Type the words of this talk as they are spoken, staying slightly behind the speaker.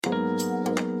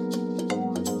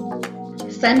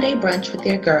Sunday brunch with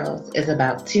your girls is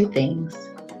about two things: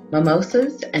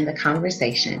 mimosas and the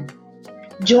conversation.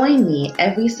 Join me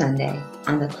every Sunday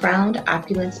on the Crowned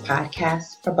Opulence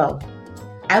podcast for both.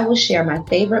 I will share my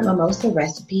favorite mimosa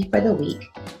recipe for the week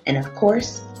and, of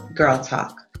course, girl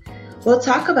talk. We'll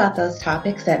talk about those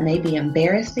topics that may be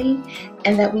embarrassing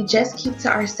and that we just keep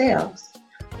to ourselves,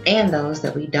 and those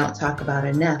that we don't talk about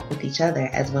enough with each other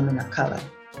as women of color.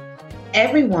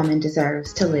 Every woman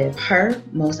deserves to live her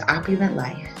most opulent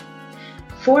life.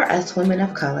 For us women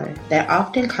of color, that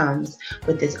often comes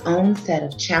with its own set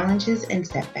of challenges and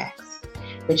setbacks,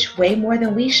 which way more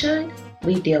than we should,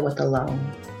 we deal with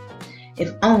alone.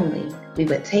 If only we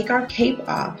would take our cape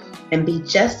off and be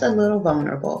just a little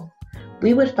vulnerable,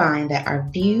 we would find that our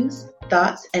views,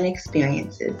 thoughts, and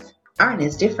experiences aren't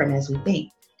as different as we think.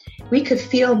 We could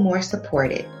feel more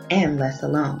supported and less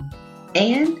alone.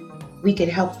 And we could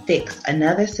help fix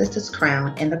another sister's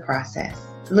crown in the process.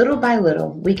 Little by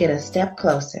little, we get a step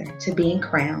closer to being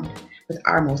crowned with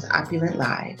our most opulent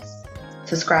lives.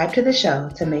 Subscribe to the show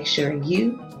to make sure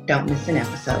you don't miss an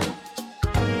episode.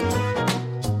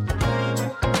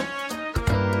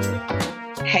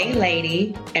 Hey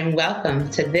lady, and welcome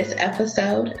to this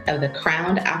episode of the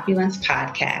Crowned Opulence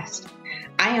podcast.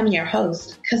 I am your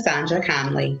host, Cassandra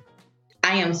Conley.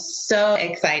 I am so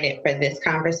excited for this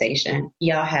conversation.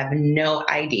 Y'all have no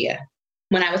idea.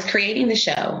 When I was creating the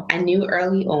show, I knew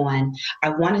early on I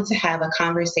wanted to have a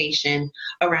conversation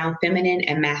around feminine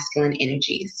and masculine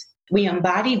energies. We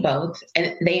embody both,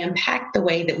 and they impact the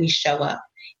way that we show up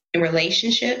in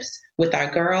relationships, with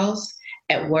our girls,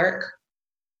 at work,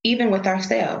 even with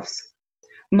ourselves.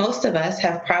 Most of us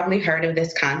have probably heard of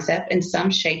this concept in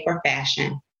some shape or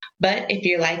fashion. But if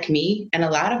you're like me and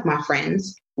a lot of my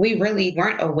friends, we really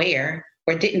weren't aware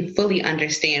or didn't fully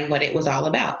understand what it was all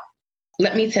about.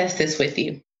 Let me test this with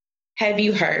you. Have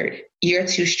you heard, "You're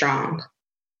too strong"?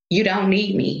 "You don't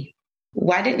need me"?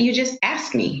 "Why didn't you just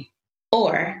ask me"?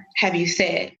 Or have you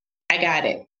said, "I got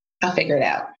it, I'll figure it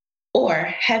out"? Or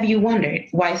have you wondered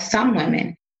why some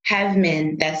women have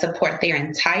men that support their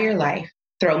entire life,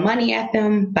 throw money at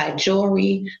them, buy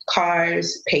jewelry,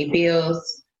 cars, pay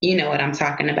bills? You know what I'm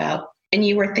talking about. And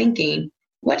you were thinking,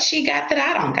 what she got that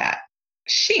I don't got?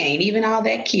 She ain't even all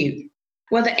that cute.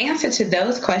 Well, the answer to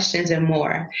those questions and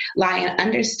more lie in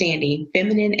understanding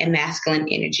feminine and masculine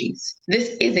energies.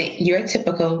 This isn't your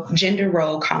typical gender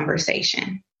role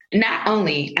conversation. Not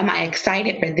only am I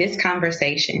excited for this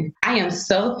conversation, I am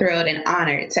so thrilled and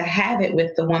honored to have it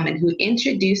with the woman who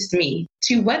introduced me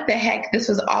to what the heck this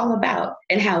was all about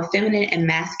and how feminine and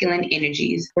masculine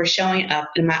energies were showing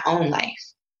up in my own life.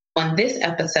 On this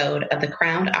episode of the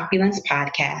Crowned Opulence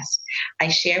podcast, I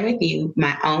share with you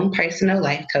my own personal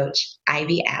life coach,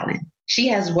 Ivy Allen. She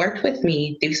has worked with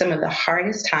me through some of the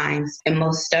hardest times and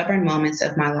most stubborn moments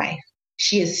of my life.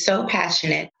 She is so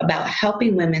passionate about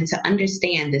helping women to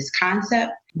understand this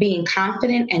concept, being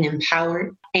confident and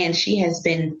empowered, and she has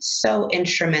been so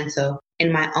instrumental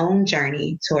in my own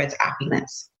journey towards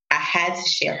opulence. I had to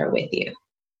share her with you.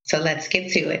 So let's get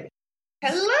to it.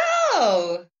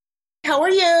 Hello. How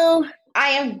are you? I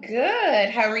am good.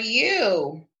 How are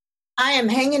you? I am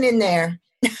hanging in there.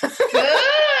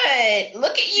 Good.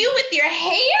 Look at you with your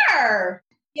hair.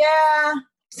 Yeah.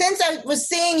 Since I was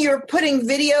seeing you're putting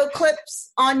video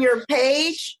clips on your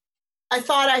page, I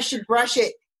thought I should brush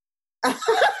it. It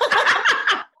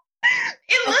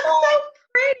looks so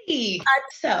pretty.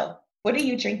 So, what are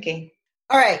you drinking?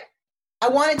 All right. I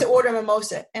wanted to order a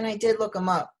mimosa, and I did look them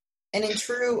up. And in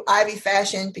true Ivy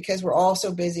fashion, because we're all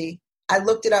so busy, I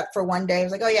looked it up for one day. I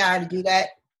was like, oh, yeah, I had to do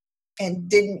that, and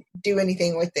didn't do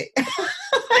anything with it.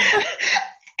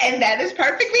 And that is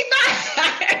perfectly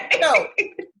fine. So,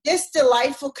 this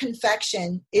delightful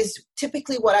confection is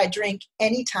typically what I drink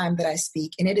anytime that I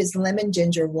speak, and it is lemon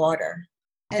ginger water.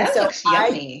 And that looks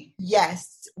yummy.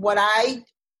 Yes. What I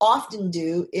often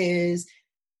do is,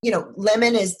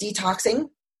 lemon is detoxing.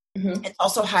 Mm-hmm. It's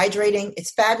also hydrating.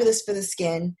 It's fabulous for the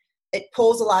skin. It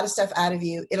pulls a lot of stuff out of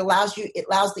you. It allows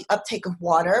the uptake of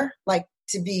water,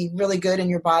 to be really good in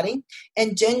your body.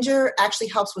 And ginger actually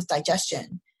helps with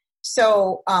digestion.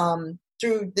 So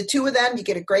through the two of them, you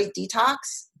get a great detox,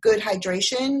 good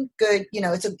hydration, good,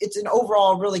 it's an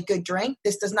overall really good drink.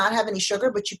 This does not have any sugar,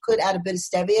 but you could add a bit of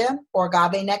stevia or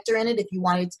agave nectar in it if you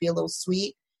wanted it to be a little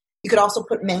sweet. You could also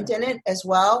put mint in it as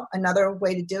well, another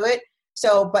way to do it.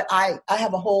 So, but I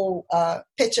have a whole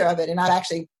picture of it, and I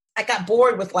got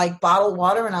bored with bottled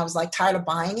water, and I was tired of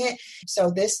buying it.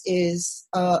 So this is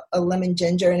a lemon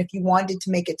ginger. And if you wanted to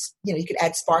make it, you could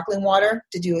add sparkling water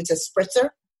to do it as a spritzer.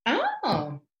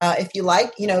 Oh. If you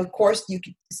like, of course you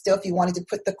could still, if you wanted to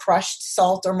put the crushed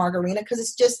salt or margarina, because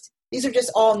it's just These are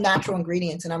just all natural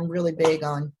ingredients. And I'm really big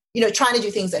on, trying to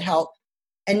do things that help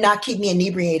and not keep me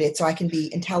inebriated so I can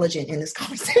be intelligent in this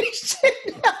conversation.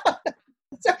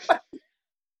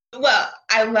 Well,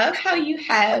 I love how you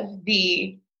have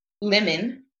the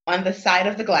lemon on the side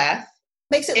of the glass.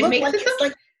 Makes it look like it's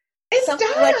like something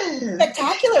does. Like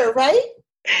spectacular, right?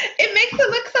 It makes it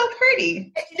look so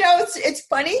pretty. It's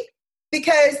funny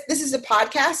because this is a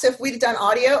podcast. So if we'd have done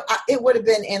audio, it would have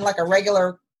been in like a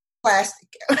regular plastic.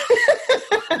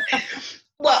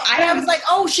 Well, I was like,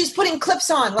 oh, she's putting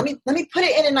clips on. Let me put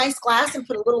it in a nice glass and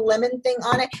put a little lemon thing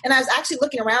on it. And I was actually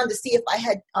looking around to see if I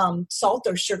had salt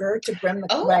or sugar to brim the.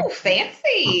 Oh,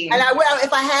 fancy! And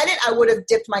if I had it, I would have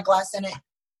dipped my glass in it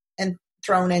and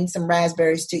thrown in some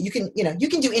raspberries too. You can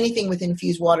do anything with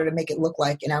infused water to make it look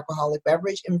like an alcoholic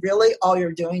beverage. And really, all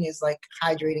you're doing is like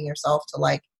hydrating yourself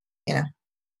to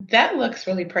That looks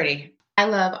really pretty. I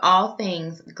love all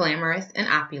things glamorous and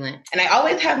opulent. And I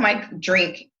always have my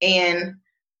drink in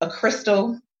a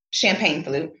crystal champagne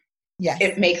flute. Yes.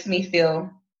 It makes me feel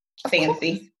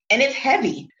fancy. And it's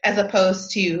heavy as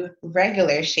opposed to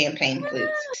regular champagne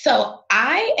flutes. So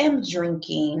I am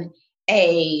drinking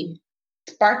a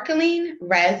sparkling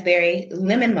raspberry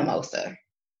lemon mimosa.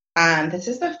 This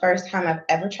is the first time I've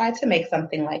ever tried to make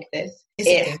something like this.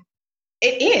 It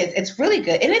is. It's really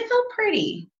good. And it's so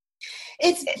pretty.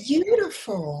 It's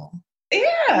beautiful.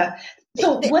 Yeah.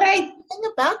 So the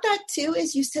thing about that too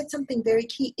is you said something very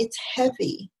key. It's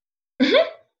heavy. Mm-hmm.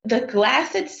 The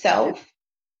glass itself.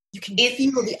 You can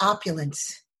feel the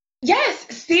opulence. Yes.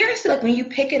 Seriously. Like when you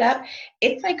pick it up,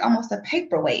 it's like almost a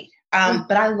paperweight.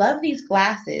 But I love these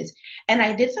glasses. And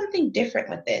I did something different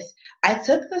with this. I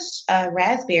took the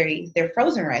raspberries, they're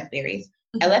frozen raspberries.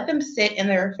 Mm-hmm. I let them sit in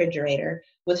the refrigerator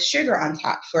with sugar on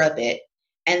top for a bit.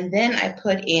 And then I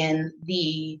put in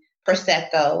the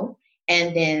Prosecco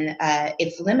and then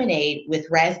it's lemonade with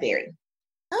raspberry.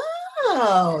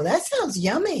 Oh, that sounds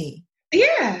yummy.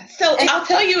 Yeah. So I'll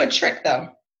tell you a trick though.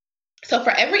 So for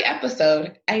every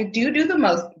episode, I do the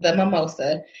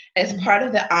mimosa as part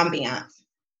of the ambiance.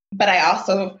 But I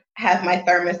also have my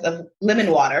thermos of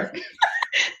lemon water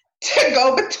to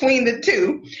go between the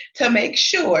two to make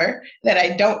sure that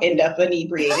I don't end up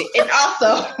inebriated. And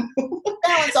also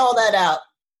balance all that out.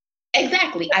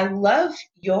 Exactly. I love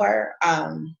your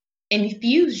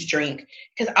infused drink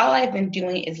because all I've been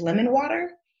doing is lemon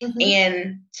water. Mm-hmm.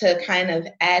 And to kind of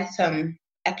add some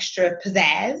extra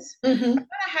pizzazz, mm-hmm. I'm going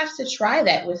to have to try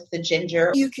that with the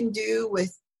ginger. You can do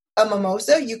with a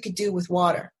mimosa, you could do with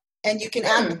water. And you can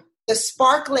add the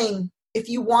sparkling if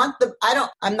you want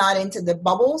I'm not into the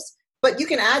bubbles, but you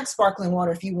can add sparkling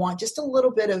water if you want just a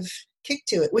little bit of kick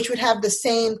to it, which would have the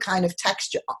same kind of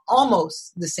texture,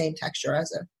 almost the same texture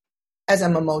as a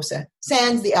mimosa,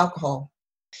 sans the alcohol.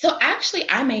 So actually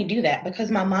I may do that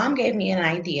because my mom gave me an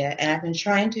idea and I've been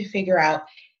trying to figure out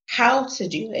how to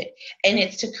do it. And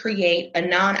it's to create a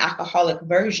non-alcoholic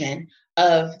version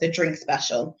of the drink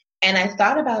special. And I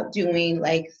thought about doing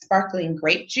like sparkling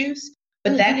grape juice,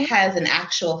 but mm-hmm. that has an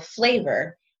actual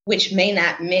flavor, which may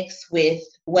not mix with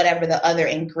whatever the other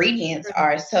ingredients mm-hmm.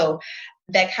 are. So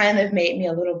that kind of made me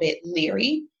a little bit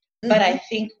leery. Mm-hmm. But I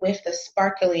think with the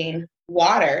sparkling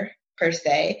water per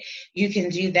se, you can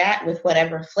do that with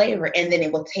whatever flavor. And then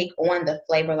it will take on the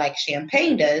flavor like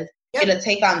champagne does. Yep. It'll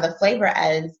take on the flavor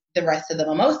as the rest of the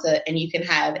mimosa. And you can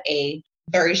have a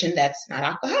version that's not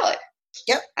alcoholic.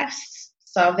 Yep. I've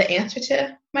solved the answer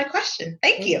to my question.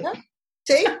 Thank you.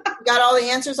 See, got all the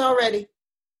answers already.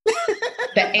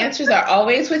 The answers are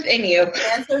always within you.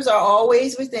 The answers are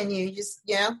always within you.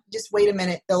 Just wait a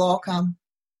minute. They'll all come.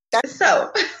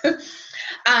 So,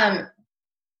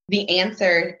 the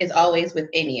answer is always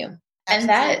within you.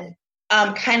 Absolutely. And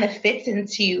that kind of fits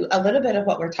into a little bit of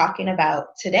what we're talking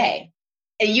about today.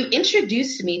 And you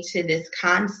introduced me to this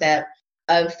concept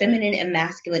of feminine and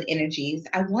masculine energies.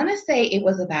 I want to say it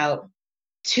was about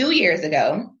 2 years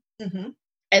ago mm-hmm.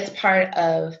 as part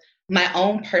of my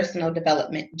own personal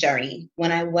development journey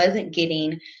when I wasn't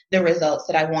getting the results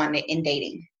that I wanted in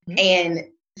dating. Mm-hmm. And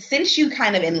since you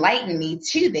kind of enlightened me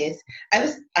to this,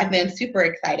 I've been super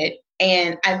excited.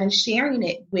 And I've been sharing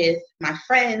it with my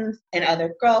friends and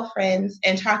other girlfriends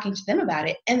and talking to them about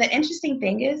it. And the interesting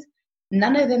thing is,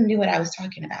 none of them knew what I was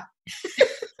talking about.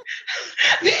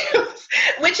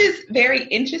 Which is very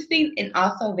interesting and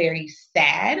also very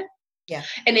sad. Yeah.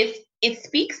 And it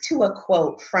speaks to a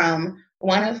quote from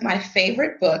one of my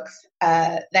favorite books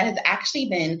that has actually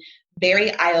been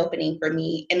very eye-opening for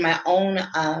me in my own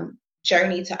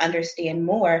journey to understand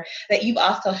more, that you've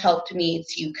also helped me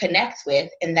to connect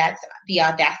with, and that's The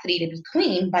Audacity to Be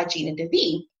Queen by Gina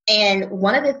DeVee. And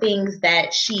one of the things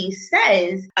that she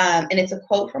says, and it's a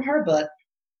quote from her book,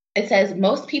 It says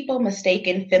most people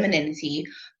mistaken femininity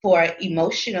for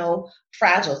emotional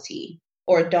fragility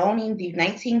or donning the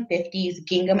 1950s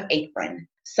gingham apron.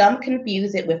 Some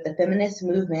confuse it with the feminist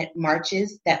movement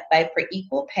marches that fight for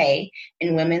equal pay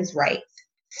and women's rights.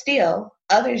 Still,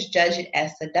 others judge it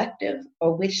as seductive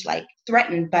or witch-like,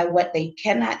 threatened by what they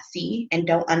cannot see and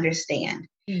don't understand.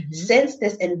 Mm-hmm. Since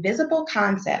this invisible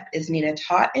concept is neither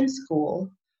taught in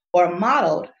school or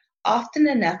modeled often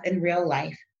enough in real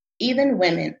life, even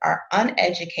women are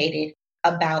uneducated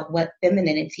about what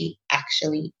femininity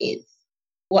actually is.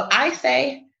 Well, I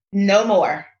say no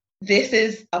more. This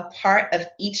is a part of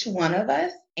each one of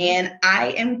us. And I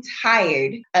am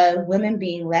tired of women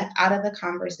being left out of the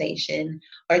conversation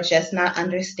or just not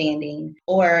understanding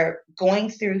or going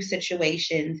through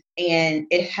situations and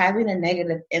it having a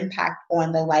negative impact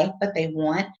on the life that they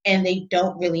want and they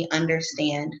don't really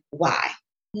understand why.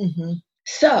 Mm-hmm.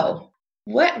 So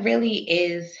what really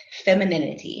is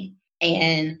femininity?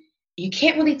 And you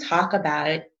can't really talk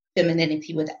about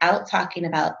femininity without talking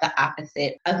about the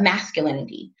opposite of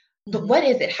masculinity. But what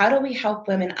is it? How do we help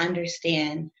women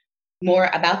understand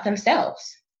more about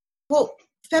themselves? Well,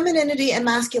 femininity and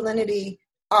masculinity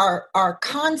are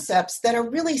concepts that are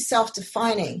really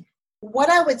self-defining. What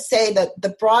I would say that the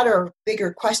broader,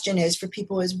 bigger question is for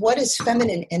people is what is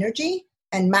feminine energy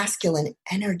and masculine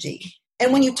energy?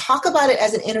 And when you talk about it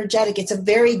as an energetic, it's a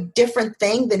very different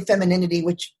thing than femininity,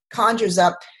 which conjures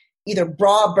up either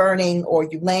bra burning or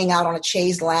you laying out on a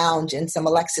chaise lounge in some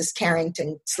Alexis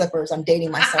Carrington slippers. I'm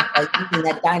dating myself by using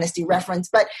that Dynasty reference.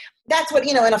 But that's what,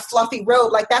 in a fluffy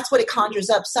robe, like that's what it conjures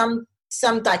up, some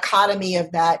dichotomy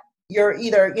of that. You're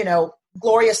either,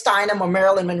 Gloria Steinem or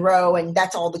Marilyn Monroe, and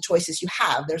that's all the choices you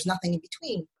have. There's nothing in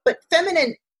between. But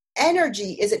feminine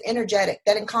energy is an energetic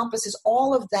that encompasses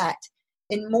all of that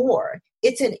and more.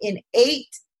 It's an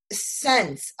innate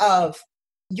sense of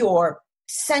your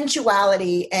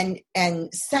sensuality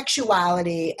and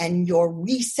sexuality and your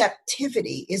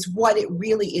receptivity is what it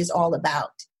really is all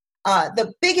about.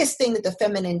 The biggest thing that the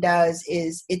feminine does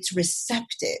is it's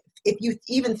receptive. If you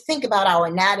even think about our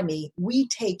anatomy, we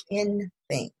take in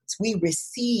things, we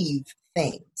receive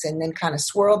things, and then kind of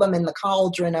swirl them in the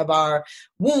cauldron of our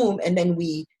womb, and then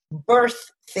we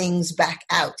birth things back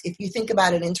out, if you think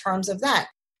about it in terms of that.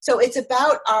 So it's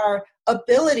about our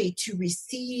ability to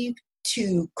receive,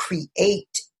 to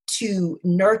create, to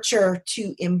nurture,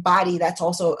 to embody. That's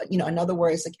also, in other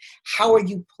words, like how are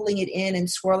you pulling it in and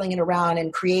swirling it around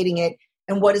and creating it?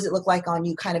 And what does it look like on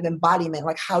you? Kind of embodiment.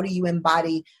 Like how do you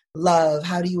embody love?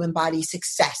 How do you embody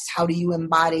success? How do you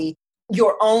embody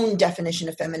your own definition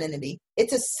of femininity?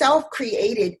 It's a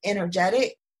self-created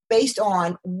energetic based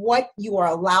on what you are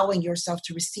allowing yourself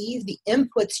to receive, the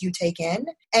inputs you take in,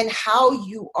 and how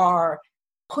you are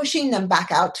pushing them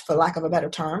back out, for lack of a better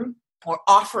term, or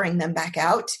offering them back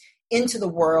out into the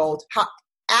world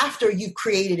after you've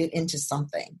created it into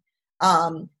something.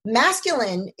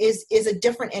 Masculine is a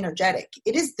different energetic.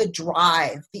 It is the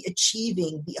drive, the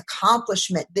achieving, the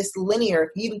accomplishment, this linear.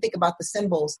 If you even think about the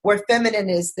symbols, where feminine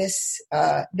is this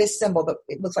symbol, but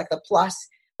it looks like the plus,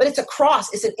 but it's a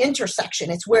cross. It's an intersection.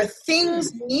 It's where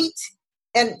things meet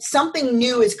and something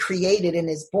new is created and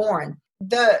is born.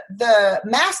 The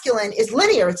masculine is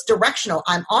linear. It's directional.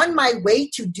 I'm on my way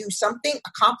to do something,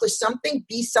 accomplish something,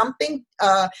 be something,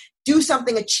 do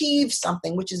something, achieve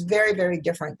something, which is very, very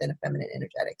different than a feminine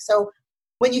energetic. So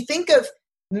when you think of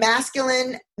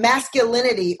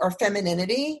masculinity or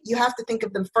femininity, you have to think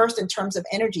of them first in terms of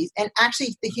energies. And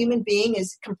actually the human being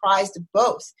is comprised of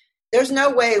both. There's no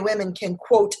way women can,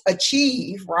 quote,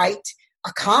 achieve, right,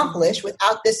 accomplish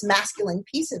without this masculine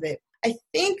piece of it. I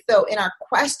think, though, in our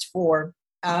quest for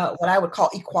what I would call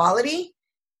equality,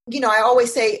 I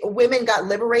always say women got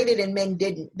liberated and men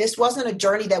didn't. This wasn't a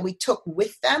journey that we took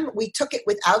with them. We took it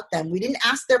without them. We didn't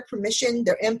ask their permission,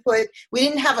 their input. We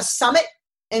didn't have a summit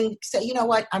and say, you know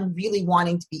what, I'm really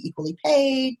wanting to be equally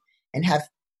paid and have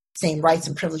same rights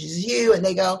and privileges as you. And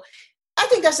they go, I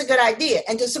think that's a good idea.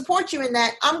 And to support you in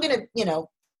that, I'm going to,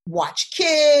 watch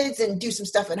kids and do some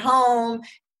stuff at home.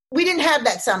 We didn't have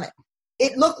that summit.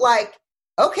 It looked like,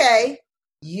 okay,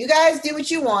 you guys do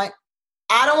what you want.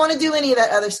 I don't want to do any of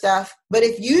that other stuff. But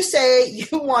if you say you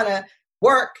want to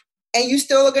work and you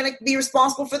still are going to be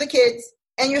responsible for the kids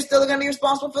and you're still going to be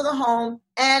responsible for the home,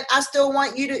 and I still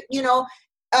want you to,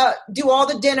 do all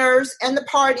the dinners and the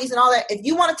parties and all that. If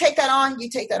you want to take that on, you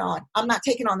take that on. I'm not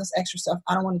taking on this extra stuff.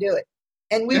 I don't want to do it.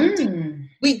 And we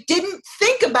didn't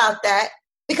think about that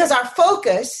because our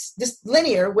focus, this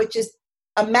linear, which is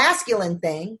a masculine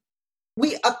thing,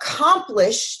 we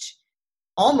accomplished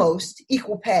almost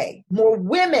equal pay. More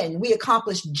women, we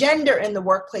accomplished gender in the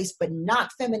workplace, but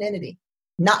not femininity.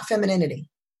 Not femininity.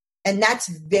 And that's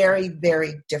very,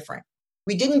 very different.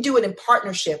 We didn't do it in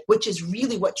partnership, which is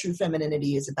really what true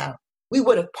femininity is about. We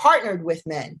would have partnered with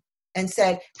men and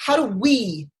said, how do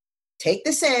we take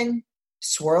this in,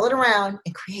 swirl it around,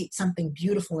 and create something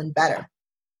beautiful and better?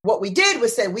 What we did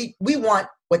was say, we want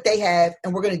what they have,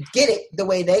 and we're going to get it the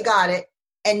way they got it,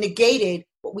 and negated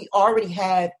what we already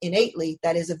have innately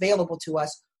that is available to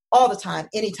us all the time,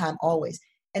 anytime, always.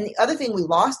 And the other thing we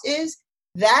lost is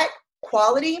that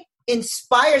quality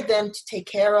inspired them to take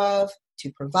care of,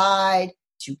 to provide,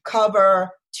 to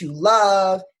cover, to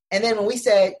love. And then when we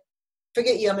said,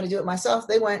 forget you, I'm going to do it myself,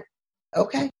 they went,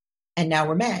 okay. And now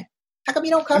we're mad. How come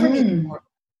you don't cover me anymore?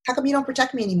 How come you don't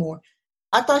protect me anymore?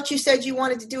 I thought you said you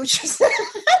wanted to do it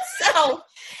yourself.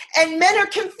 And men are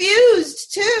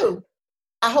confused too.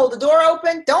 I hold the door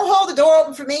open. Don't hold the door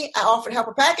open for me. I offer to help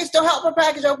her package. Don't help her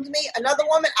package open to me. Another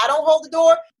woman, I don't hold the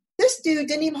door. This dude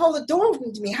didn't even hold the door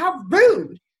open to me. How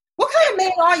rude. What kind of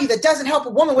man are you that doesn't help a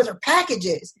woman with her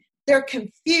packages? They're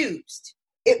confused.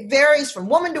 It varies from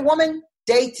woman to woman,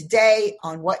 day to day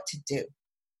on what to do.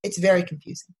 It's very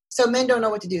confusing. So men don't know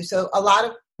what to do. So a lot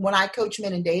of, when I coach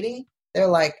men in dating, they're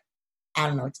like, I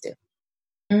don't know what to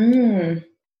do.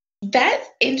 That's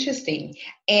interesting.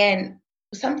 And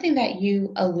something that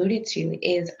you alluded to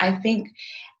is, I think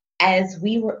as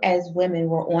women,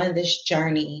 we're on this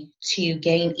journey to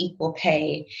gain equal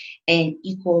pay and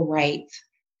equal rights.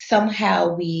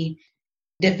 Somehow we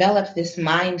developed this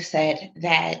mindset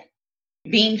that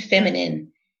being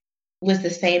feminine was the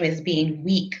same as being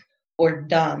weak or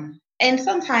dumb. And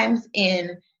sometimes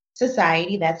in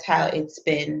society, that's how it's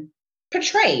been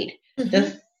portrayed.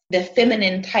 Mm-hmm. The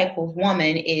feminine type of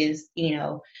woman is,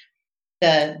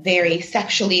 the very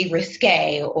sexually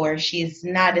risque, or she's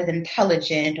not as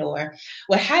intelligent, or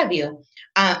what have you.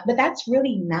 But that's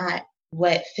really not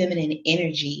what feminine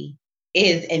energy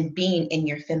is, and being in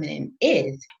your feminine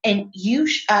is. And you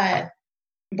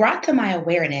brought to my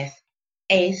awareness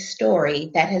a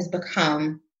story that has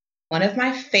become one of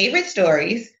my favorite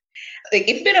stories. Like,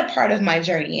 it's been a part of my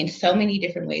journey in so many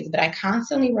different ways, but I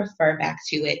constantly refer back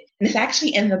to it. And it's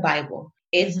actually in the Bible.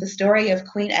 It's the story of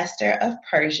Queen Esther of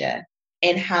Persia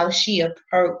and how she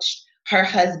approached her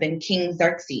husband, King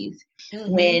Xerxes,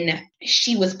 when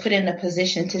she was put in a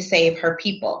position to save her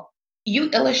people. You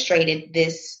illustrated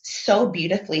this so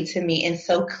beautifully to me and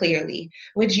so clearly.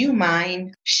 Would you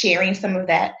mind sharing some of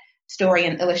that story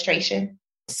and illustration?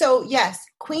 So yes,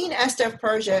 Queen Esther of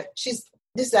Persia,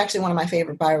 this is actually one of my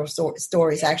favorite Bible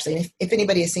stories, actually. And if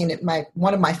anybody has seen it,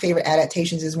 one of my favorite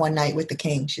adaptations is One Night with the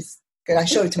King. She's good. I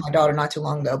showed it to my daughter not too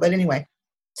long ago. But anyway,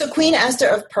 so Queen Esther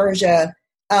of Persia,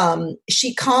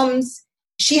 she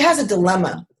has a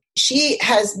dilemma. She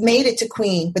has made it to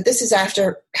queen, but this is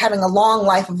after having a long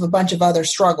life of a bunch of other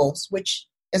struggles, which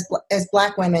as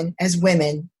Black women, as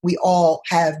women, we all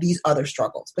have these other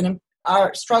struggles. But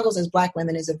our struggles as Black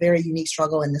women is a very unique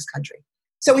struggle in this country.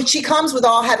 So when she comes with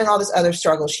having all this other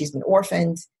struggles, she's been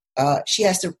orphaned. She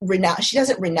has to renounce. She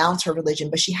doesn't renounce her religion,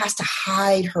 but she has to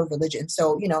hide her religion.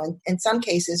 So, in some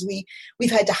cases,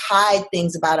 we've had to hide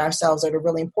things about ourselves that are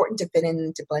really important to fit in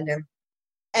and to blend in.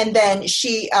 And then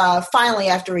she finally,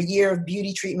 after a year of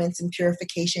beauty treatments and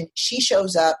purification, she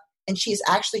shows up and she is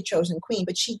actually chosen queen.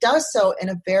 But she does so in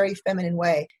a very feminine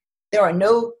way. There are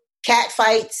no cat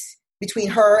fights between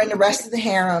her and the rest of the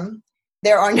harem.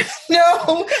 There are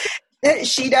no.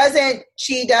 She doesn't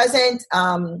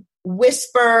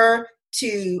whisper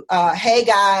to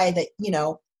Haggai that,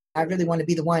 I really want to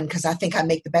be the one because I think I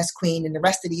make the best queen, and the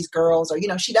rest of these girls, or,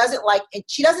 she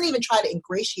doesn't even try to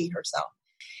ingratiate herself.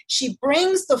 She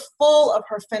brings the full of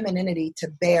her femininity to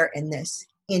bear in this,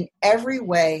 in every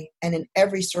way and in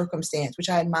every circumstance, which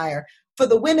I admire. For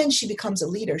the women, she becomes a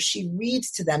leader. She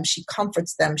reads to them. She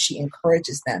comforts them. She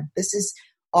encourages them. This is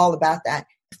all about that.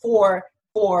 For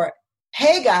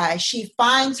Haggai, he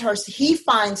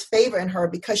finds favor in her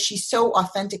because she's so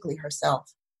authentically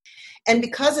herself. And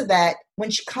because of that, when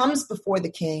she comes before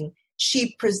the king,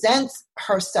 she presents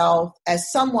herself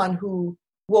as someone who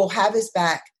will have his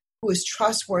back, who is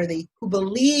trustworthy, who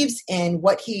believes in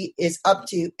what he is up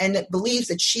to, and that believes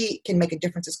that she can make a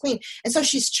difference as queen. And so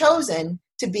she's chosen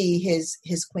to be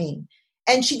his queen.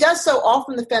 And she does so all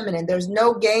from the feminine. There's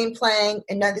no game playing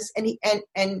and none of this.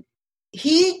 And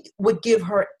he would give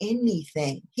her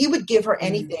anything. He would give her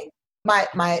anything. My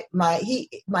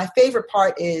favorite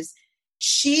part is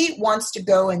she wants to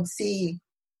go and see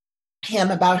him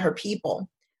about her people.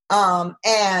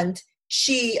 And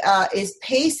she is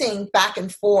pacing back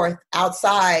and forth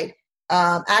outside,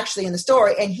 actually in the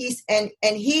story. And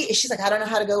she's like, I don't know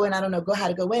how to go in. I don't know how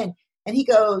to go in. And he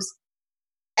goes,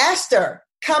 Esther,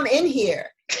 come in here.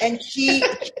 And he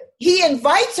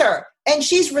invites her. And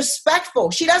she's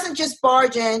respectful. She doesn't just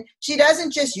barge in. She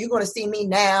doesn't just, you're going to see me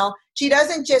now. She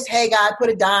doesn't just, hey, God, put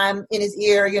a dime in his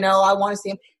ear. I want to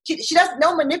see him. She doesn't,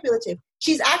 no manipulative.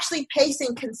 She's actually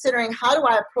pacing, considering, how do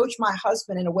I approach my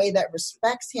husband in a way that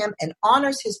respects him and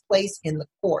honors his place in the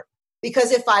court?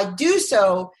 Because if I do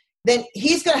so, then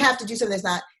he's going to have to do something that's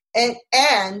not.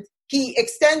 And he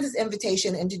extends his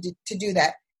invitation and to do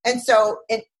that. And so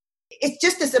it's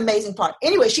just this amazing part.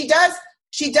 Anyway, she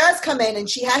does come in, and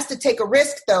she has to take a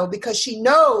risk, though, because she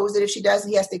knows that if she doesn't,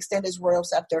 he has to extend his royal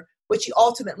scepter, which he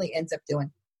ultimately ends up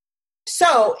doing.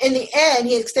 So in the end,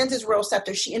 he extends his royal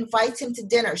scepter. She invites him to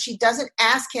dinner. She doesn't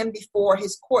ask him before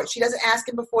his court. She doesn't ask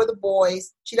him before the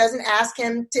boys. She doesn't ask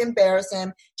him to embarrass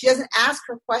him. She doesn't ask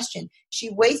her question. She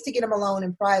waits to get him alone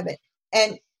in private.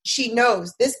 And she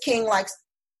knows this king likes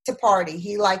to party.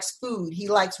 He likes food. He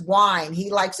likes wine.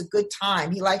 He likes a good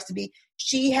time. He likes to be.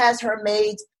 She has her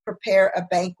maids prepare a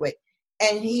banquet.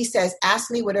 And he says,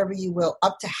 ask me whatever you will.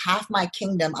 Up to half my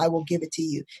kingdom, I will give it to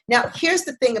you. Now, here's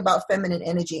the thing about feminine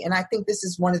energy, and I think this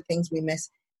is one of the things we miss.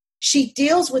 She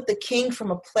deals with the king from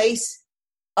a place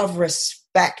of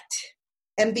respect.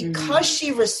 And because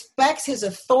she respects his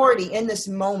authority in this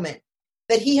moment,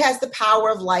 that he has the power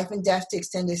of life and death to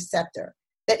extend his scepter,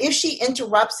 that if she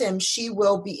interrupts him, she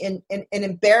will be an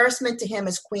embarrassment to him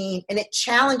as queen, and it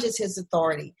challenges his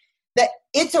authority. That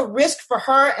it's a risk for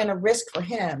her and a risk for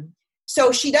him.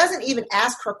 So she doesn't even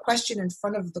ask her question in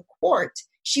front of the court.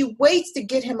 She waits to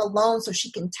get him alone so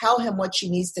she can tell him what she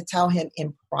needs to tell him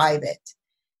in private.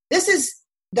 This is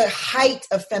the height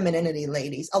of femininity,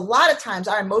 ladies. A lot of times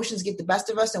our emotions get the best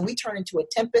of us and we turn into a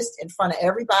tempest in front of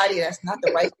everybody. That's not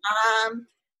the right time.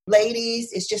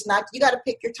 Ladies, it's just not, you got to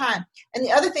pick your time. And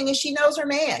the other thing is she knows her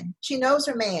man. She knows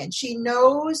her man. She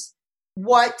knows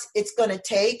what it's going to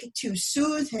take to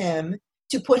soothe him,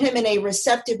 to put him in a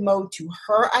receptive mode to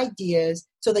her ideas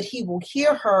so that he will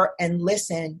hear her and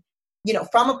listen,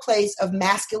 from a place of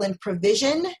masculine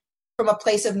provision, from a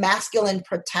place of masculine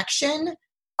protection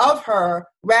of her,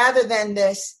 rather than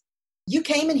this, you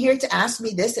came in here to ask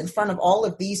me this in front of all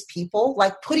of these people,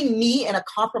 like putting me in a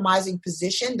compromising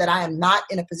position that I am not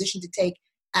in a position to take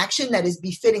action that is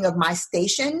befitting of my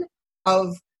station,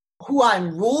 of who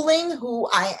I'm ruling, who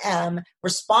I am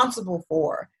responsible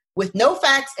for, with no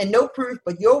facts and no proof,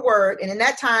 but your word. And in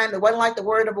that time, it wasn't like the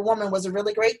word of a woman was a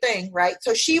really great thing, right?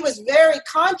 So she was very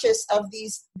conscious of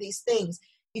these things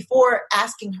before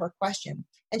asking her question.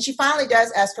 And she finally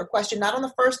does ask her question, not on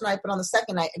the first night, but on the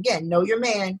second night. Again, know your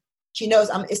man. She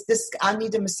knows I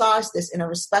need to massage this in a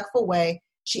respectful way.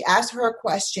 She asks her a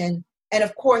question. And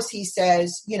of course he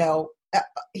says,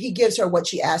 he gives her what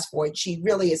she asked for. She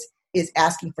really is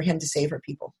asking for him to save her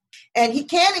people. And he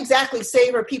can't exactly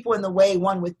save her people in the way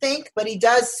one would think, but he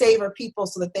does save her people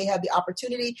so that they have the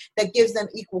opportunity that gives them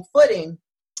equal footing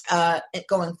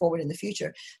going forward in the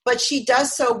future. But she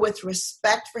does so with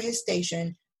respect for his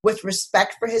station, with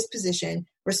respect for his position,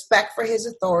 respect for his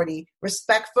authority,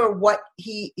 respect for what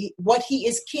he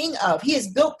is king of. He has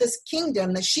built this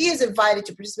kingdom that she is invited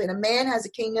to participate in. A man has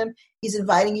a kingdom. He's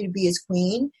inviting you to be his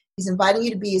queen. He's inviting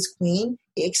you to be his queen.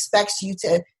 He expects you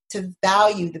to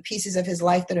value the pieces of his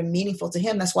life that are meaningful to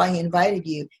him. That's why he invited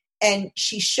you. And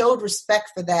she showed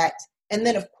respect for that. And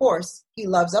then, of course, he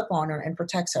loves up on her and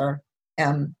protects her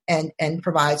and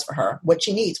provides for her what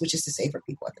she needs, which is to save her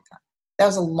people at the time. That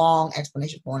was a long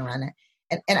explanation going around that.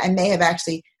 And I may have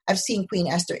I've seen Queen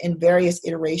Esther in various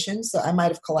iterations, so I might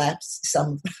have collapsed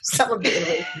some of the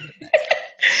iterations.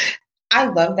 I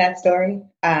love that story.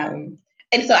 And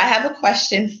so I have a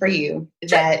question for you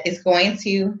that is going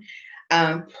to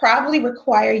probably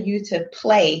require you to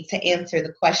play to answer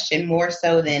the question more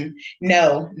so than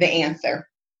know the answer.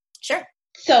 Sure.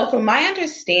 So from my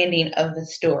understanding of the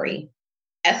story,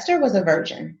 Esther was a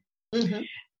virgin. Mm-hmm.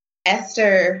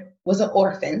 Esther was an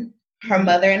orphan. Her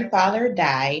mother and father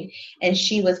died, and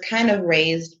she was kind of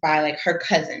raised by like her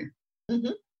cousin.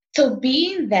 Mm-hmm. So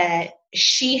being that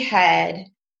she had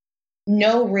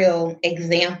no real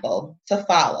example to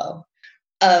follow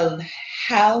of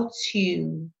how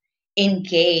to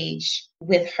engage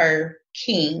with her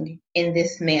king in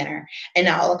this manner, and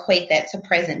I'll equate that to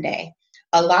present day.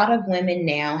 A lot of women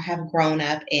now have grown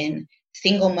up in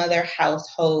single mother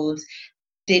households,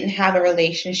 didn't have a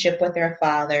relationship with their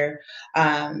father,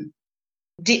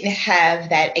 didn't have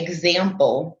that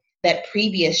example that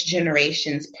previous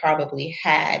generations probably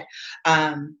had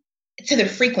to the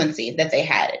frequency that they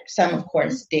had it. Some, of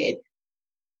course, did.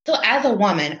 So as a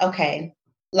woman, okay,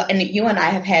 and you and I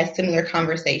have had similar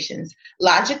conversations.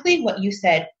 Logically, what you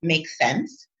said makes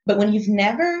sense. But when you've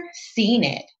never seen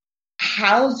it,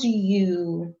 how do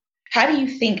you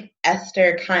think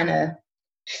Esther kind of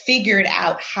figured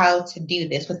out how to do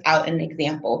this without an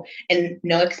example and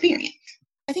no experience.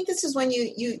 I think this is when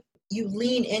you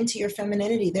lean into your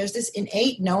femininity. There's this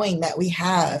innate knowing that we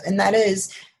have, and that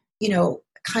is,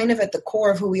 kind of at the core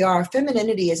of who we are.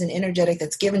 Femininity is an energetic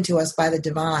that's given to us by the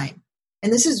divine.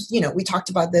 And this is, we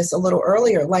talked about this a little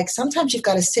earlier, like sometimes you've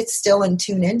got to sit still and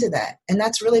tune into that. And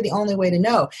that's really the only way to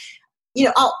know.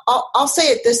 I'll say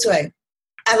it this way.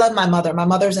 I love my mother. My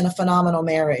mother's in a phenomenal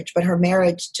marriage, but her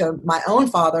marriage to my own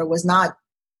father was not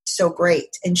so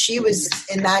great. And she was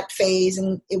in that phase,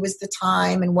 and it was the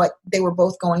time and what they were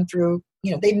both going through.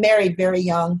 They married very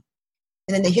young,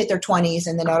 and then they hit their 20s,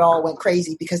 and then it all went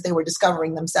crazy because they were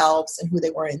discovering themselves and who they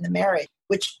were in the marriage,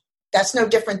 which that's no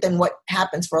different than what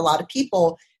happens for a lot of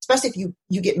people, especially if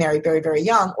you get married very, very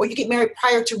young, or you get married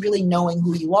prior to really knowing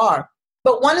who you are.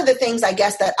 But one of the things I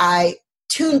guess that I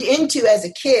tuned into as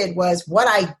a kid was what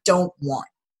I don't want.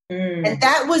 And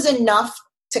that was enough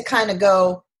to kind of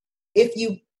go, if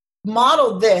you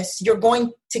model this, you're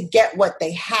going to get what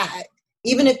they had,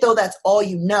 even if though that's all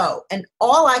you know. And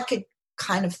all I could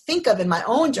kind of think of in my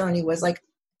own journey was like,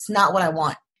 it's not what I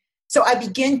want. So I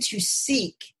began to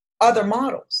seek other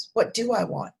models. What do I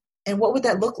want? And what would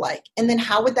that look like? And then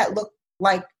how would that look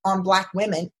like on Black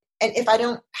women? And if I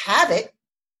don't have it,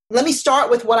 let me start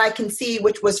with what I can see,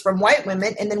 which was from white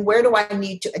women. And then where do I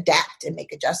need to adapt and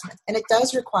make adjustments? And it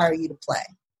does require you to play,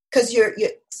 because you're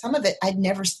some of it, I'd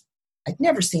never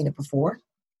seen it before.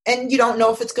 And you don't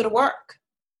know if it's going to work,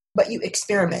 but you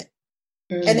experiment.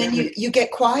 And then you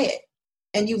get quiet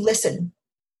and you listen,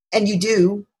 and you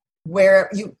do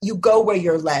where you go where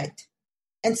you're led.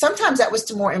 And sometimes that was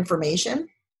to more information.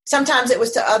 Sometimes it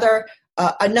was to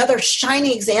another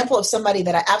shining example of somebody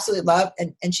that I absolutely love.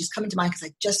 And she's coming to mind because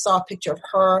I just saw a picture of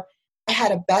her. I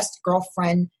had a best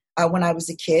girlfriend when I was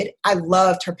a kid. I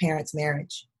loved her parents'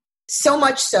 marriage. So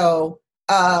much so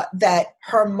that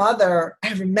her mother,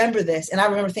 I remember this, and I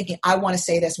remember thinking, I want to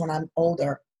say this when I'm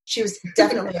older. She was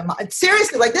definitely a mom.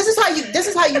 Seriously, like this is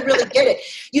how you really get it.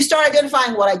 You start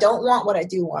identifying what I don't want, what I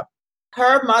do want.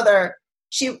 Her mother,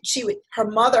 her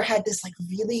mother had this like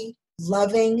really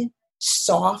loving,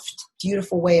 soft,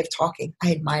 beautiful way of talking. I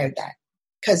admired that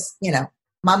because,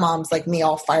 my mom's like me,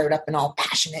 all fired up and all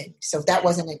passionate. So if that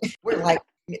wasn't it, we're like,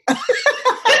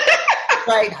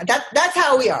 right. That's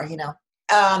how we are,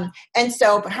 And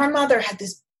so, but her mother had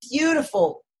this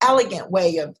beautiful, elegant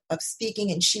way of speaking.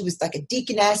 And she was like a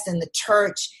deaconess in the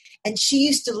church. And she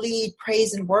used to lead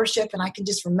praise and worship. And I can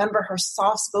just remember her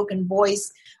soft-spoken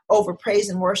voice over praise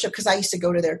and worship because I used to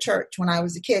go to their church when I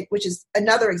was a kid, which is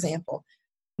another example.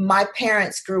 My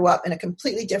parents grew up in a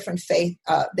completely different faith.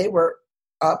 They were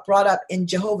brought up in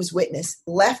Jehovah's Witness,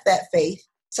 left that faith.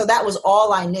 So that was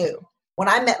all I knew. When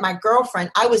I met my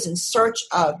girlfriend, I was in search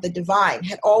of the divine,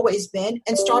 had always been,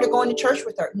 and started going to church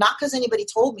with her. Not because anybody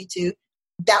told me to.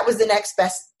 That was the next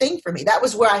best thing for me. That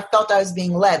was where I felt I was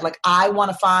being led. Like, I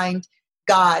want to find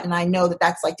God, and I know that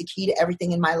that's like the key to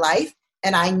everything in my life,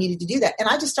 and I needed to do that. And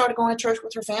I just started going to church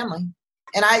with her family.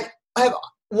 And I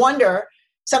wonder,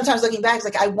 sometimes looking back, it's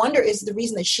like, I wonder is the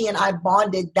reason that she and I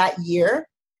bonded that year,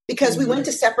 because we went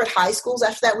to separate high schools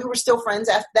after that. We were still friends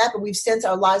after that, but we've since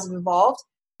our lives have evolved.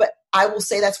 But I will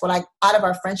say that's what out of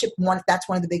our friendship, that's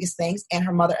one of the biggest things, and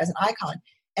her mother as an icon.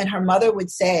 And her mother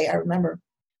would say, I remember,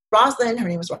 Rosalind, her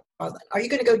name was Rosalind, are you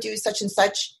going to go do such and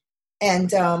such?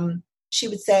 And she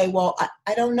would say, well,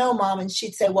 I don't know, Mom. And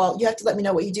she'd say, well, you have to let me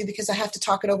know what you do because I have to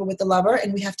talk it over with the lover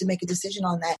and we have to make a decision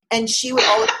on that. And she would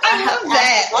always,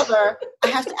 I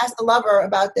have to ask the lover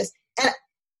about this. And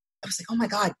I was like, oh my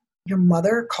God, your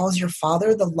mother calls your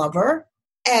father the lover?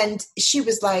 And she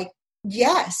was like,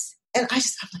 yes. And I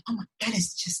was like, oh my, that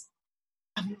is just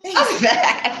amazing.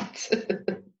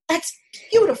 That's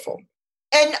beautiful.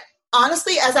 And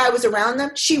honestly, as I was around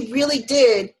them, she really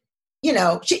did,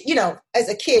 as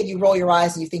a kid, you roll your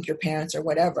eyes and you think your parents or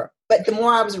whatever. But the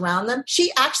more I was around them,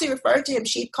 she actually referred to him.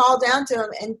 She'd call down to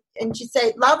him and she'd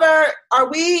say, lover, are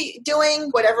we doing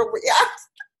whatever? Yeah,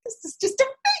 this is just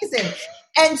amazing.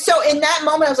 And so in that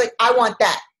moment, I was like, I want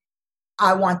that.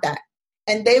 I want that.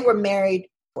 And they were married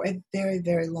for a very,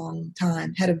 very long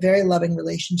time, had a very loving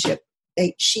relationship.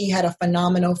 She had a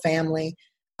phenomenal family.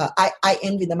 I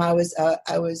envied them. I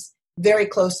was very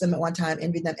close to them at one time,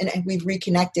 envied them. And we've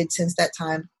reconnected since that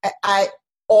time. I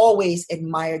always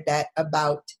admired that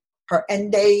about her.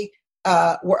 And they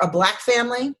were a Black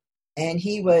family. And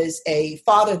he was a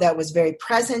father that was very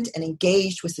present and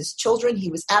engaged with his children.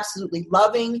 He was absolutely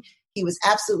loving. He was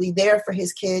absolutely there for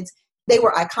his kids. They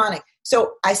were iconic.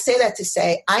 So I say that to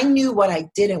say, I knew what I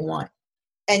didn't want.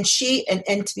 And she,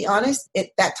 and to be honest, at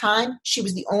that time, she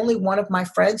was the only one of my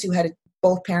friends who had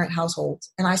both parent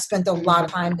households. And I spent a lot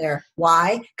of time there.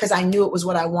 Why? Because I knew it was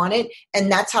what I wanted.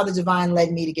 And that's how the divine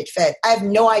led me to get fed. I have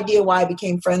no idea why I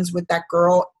became friends with that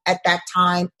girl at that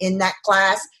time in that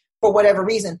class for whatever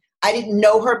reason. I didn't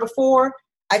know her before.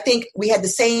 I think we had the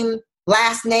same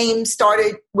last name,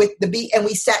 started with the B, and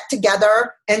we sat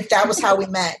together, and that was how we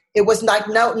met. It was like,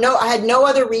 no, I had no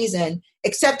other reason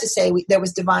except to say there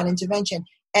was divine intervention.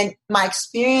 And my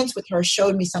experience with her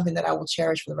showed me something that I will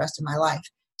cherish for the rest of my life.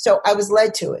 So I was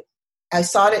led to it. I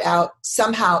sought it out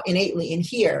somehow innately in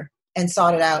here and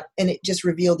sought it out. And it just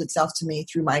revealed itself to me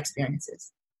through my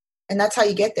experiences. And that's how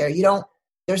you get there. I don't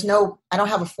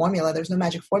have a formula. There's no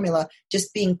magic formula.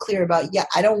 Just being clear about,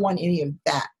 I don't want any of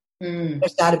that.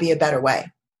 There's got to be a better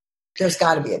way. There's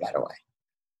got to be a better way.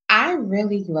 I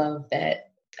really love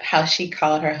that, how she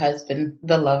called her husband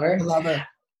the lover. The lover.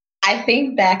 I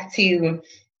think back to,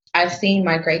 I've seen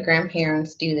my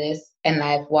great-grandparents do this, and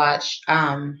I've watched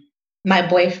my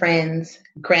boyfriend's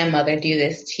grandmother do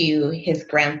this to his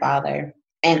grandfather.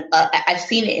 And I've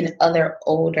seen it in other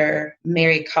older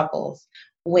married couples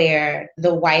where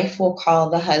the wife will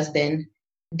call the husband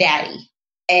daddy.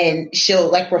 And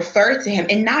she'll like refer to him,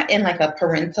 and not in like a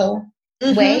parental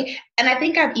way. And I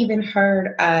think I've even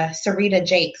heard Sarita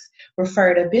Jakes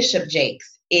refer to Bishop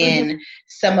Jakes in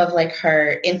some of like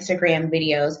her Instagram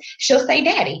videos. She'll say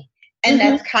daddy. And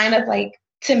that's kind of like,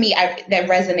 to me, that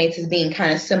resonates as being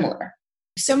kind of similar.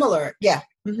 Similar, yeah.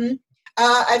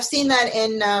 I've seen that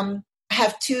in, I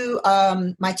have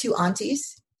my two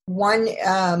aunties. One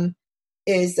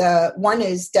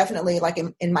is definitely like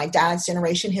in my dad's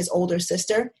generation, his older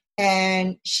sister,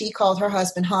 and she called her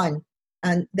husband Hun,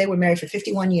 and they were married for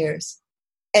 51 years.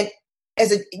 And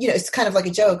as it's kind of like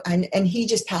a joke. And he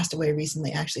just passed away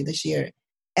recently, actually this year.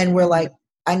 And we're like,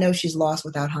 I know she's lost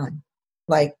without Hun.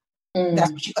 Like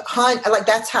that's what Hun, like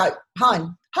that's how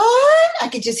Hun, I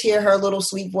could just hear her little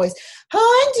sweet voice.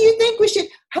 Hun, do you think we should,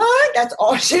 Hun? That's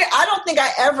all I don't think I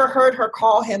ever heard her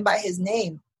call him by his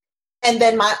name. And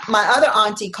then my other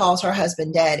auntie calls her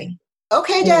husband daddy.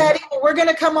 Okay, daddy, we're going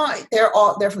to come on.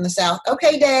 They're from the South.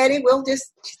 Okay, daddy, we'll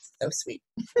just, so sweet.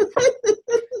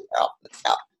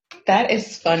 That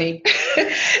is funny.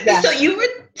 Yeah. So you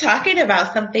were talking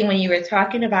about something when you were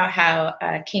talking about how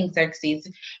King Xerxes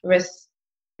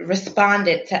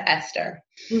responded to Esther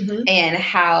and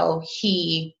how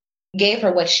he gave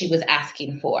her what she was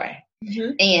asking for.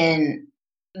 And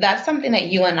that's something that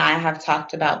you and I have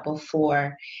talked about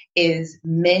before, is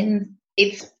men,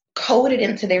 it's coded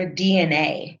into their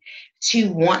DNA to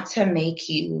want to make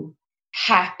you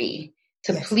happy,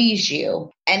 to please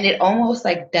you. And it almost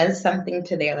like does something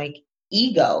to their like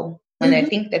ego when they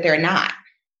think that they're not.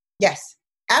 Yes,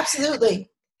 absolutely.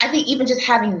 I think even just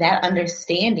having that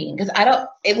understanding, because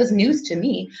it was news to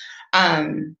me.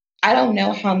 I don't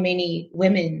know how many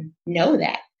women know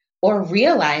that or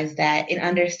realize that in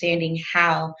understanding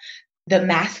how the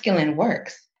masculine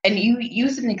works. And you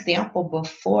used an example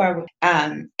before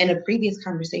in a previous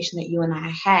conversation that you and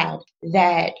I had,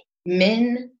 that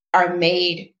men are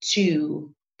made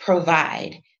to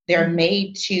provide. They're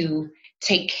made to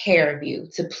take care of you,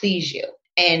 to please you.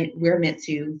 And we're meant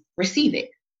to receive it.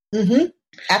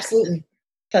 Absolutely.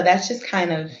 So that's just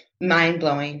kind of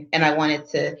mind-blowing. And I wanted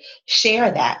to share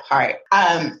that part.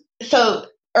 So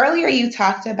earlier you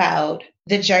talked about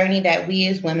the journey that we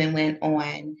as women went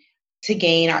on to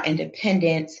gain our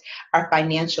independence, our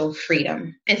financial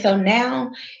freedom. And so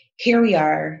now here we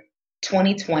are,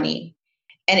 2020,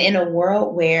 and in a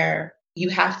world where you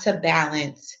have to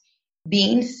balance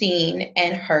being seen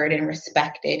and heard and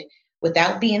respected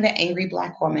without being the angry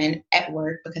Black woman at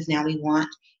work, because now we want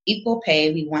equal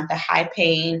pay. We want the high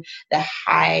paying, the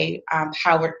high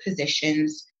powered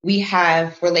positions. We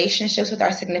have relationships with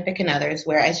our significant others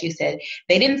where, as you said,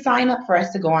 they didn't sign up for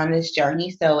us to go on this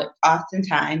journey. So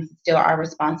oftentimes it's still our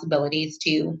responsibilities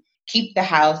to keep the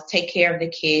house, take care of the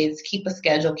kids, keep a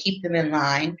schedule, keep them in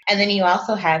line. And then you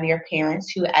also have your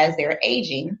parents who, as they're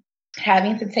aging,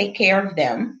 having to take care of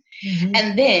them.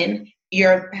 And then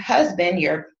your husband,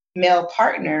 your male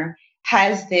partner,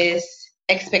 has this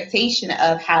expectation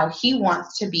of how he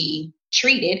wants to be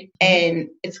treated. And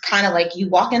it's kind of like you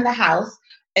walk in the house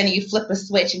and you flip a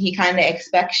switch and he kind of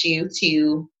expects you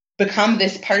to become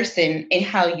this person in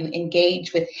how you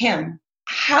engage with him.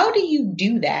 How do you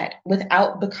do that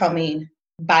without becoming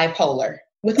bipolar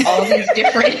with all these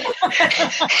different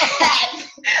hats?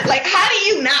 Like, how do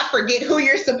you not forget who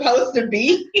you're supposed to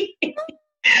be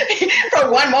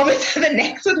from one moment to the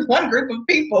next with one group of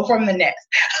people from the next?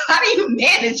 How do you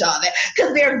manage all that?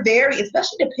 Because they're very,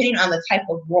 especially depending on the type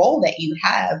of role that you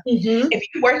have. If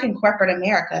you work in corporate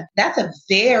America, that's a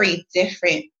very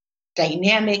different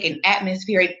dynamic and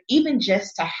atmosphere, and even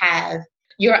just to have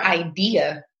your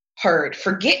idea heard,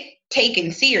 forget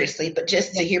taken seriously, but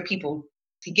just to hear people,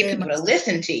 to get people to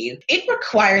listen to you, it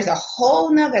requires a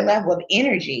whole nother level of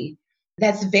energy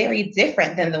that's very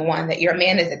different than the one that your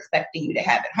man is expecting you to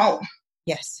have at home.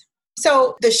 Yes.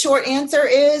 So the short answer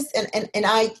is, and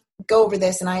I go over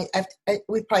this, and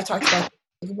we've probably talked about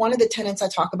it. One of the tenets I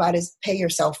talk about is pay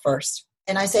yourself first.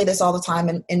 And I say this all the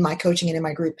time in my coaching and in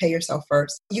my group, pay yourself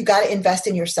first. You got to invest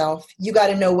in yourself. You got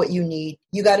to know what you need.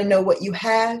 You got to know what you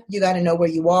have. You got to know where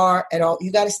you are at all.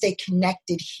 You got to stay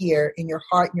connected here in your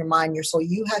heart, your mind, your soul.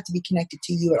 You have to be connected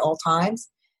to you at all times.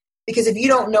 Because if you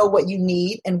don't know what you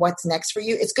need and what's next for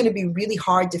you, it's going to be really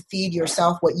hard to feed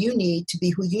yourself what you need to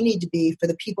be who you need to be for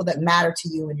the people that matter to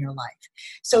you in your life.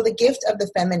 So the gift of the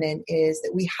feminine is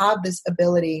that we have this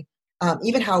ability,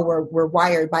 even how we're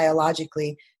wired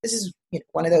biologically. This is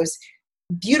one of those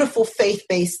beautiful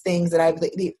faith-based things that I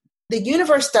believe. The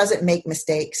universe doesn't make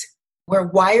mistakes. We're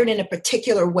wired in a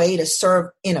particular way to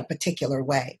serve in a particular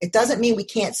way. It doesn't mean we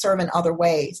can't serve in other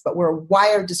ways, but we're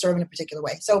wired to serve in a particular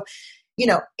way. So,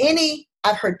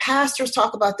 I've heard pastors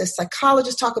talk about this,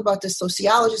 psychologists talk about this,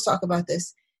 sociologists talk about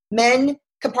this. Men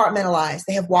compartmentalize.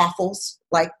 They have waffles,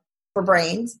 like for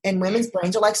brains, and women's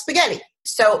brains are like spaghetti.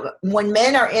 So when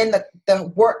men are in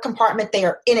the work compartment, they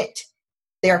are in it.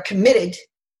 They are committed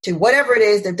to whatever it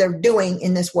is that they're doing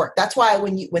in this work. That's why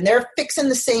when they're fixing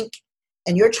the sink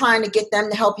and you're trying to get them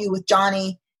to help you with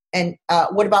Johnny, and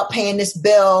what about paying this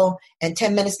bill? And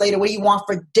 10 minutes later, what do you want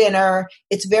for dinner?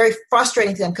 It's very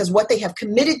frustrating to them because what they have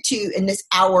committed to in this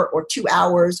hour or 2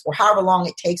 hours or however long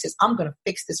it takes is, I'm going to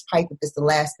fix this pipe if it's the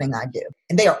last thing I do.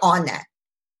 And they are on that.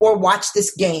 Or watch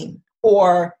this game,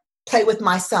 or play with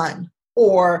my son,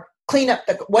 or clean up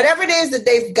whatever it is that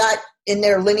they've got in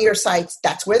their linear sites.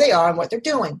 That's where they are and what they're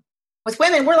doing. With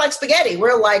women, we're like spaghetti.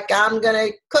 We're like, I'm going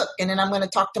to cook, and then I'm going to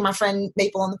talk to my friend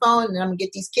Maple on the phone, and then I'm going to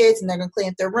get these kids, and they're going to clean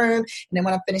up their room. And then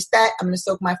when I finish that, I'm going to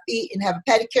soak my feet and have a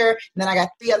pedicure. And then I got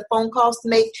 3 other phone calls to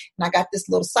make, and I got this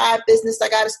little side business I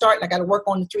got to start, and I got to work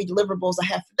on the 3 deliverables I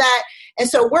have for that. And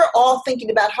so we're all thinking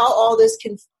about how all this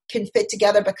can fit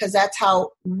together, because that's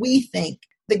how we think.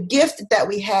 The gift that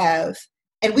we have,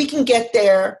 and we can get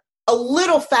there a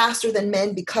little faster than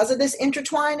men because of this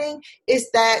intertwining,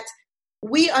 is that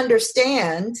we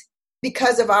understand,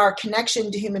 because of our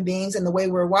connection to human beings and the way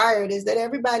we're wired, is that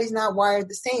everybody's not wired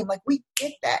the same. Like, we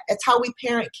get that. It's how we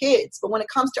parent kids. But when it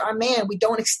comes to our man, we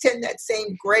don't extend that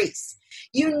same grace.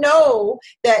 You know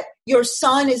that your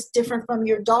son is different from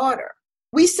your daughter.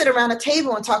 We sit around a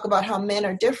table and talk about how men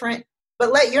are different,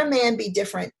 but let your man be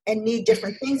different and need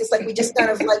different things. It's like we just kind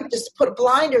of like just put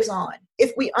blinders on.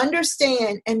 If we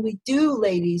understand, and we do,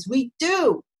 ladies, we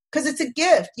do. Because it's a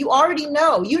gift. You already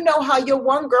know. You know how your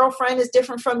one girlfriend is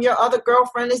different from your other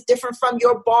girlfriend, is different from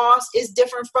your boss, is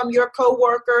different from your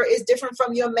coworker, is different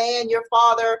from your man, your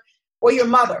father, or your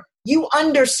mother. You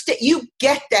understand. You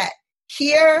get that.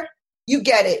 Here, you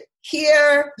get it.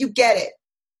 Here, you get it.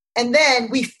 And then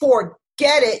we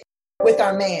forget it with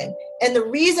our man. And the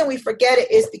reason we forget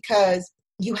it is because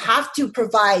you have to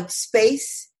provide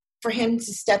space for him to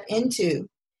step into.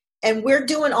 And we're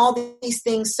doing all these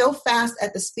things so fast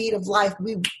at the speed of life.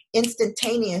 We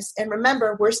instantaneous. And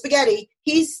remember, we're spaghetti.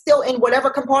 He's still in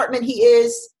whatever compartment he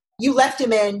is. You left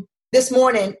him in this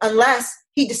morning, unless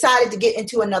he decided to get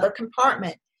into another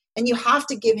compartment. And you have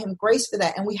to give him grace for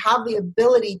that. And we have the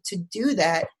ability to do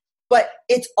that. But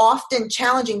it's often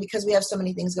challenging because we have so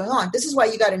many things going on. This is why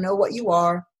you got to know what you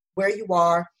are, where you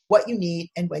are, what you need,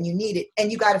 and when you need it.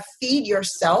 And you got to feed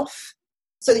yourself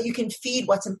so that you can feed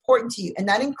what's important to you. And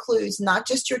that includes not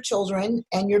just your children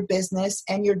and your business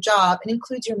and your job. It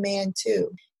includes your man too.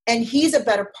 And he's a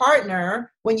better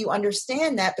partner when you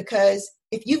understand that, because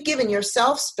if you've given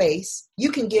yourself space,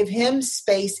 you can give him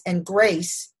space and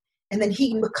grace. And then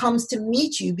he comes to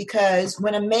meet you, because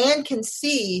when a man can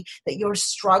see that you're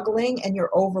struggling and you're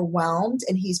overwhelmed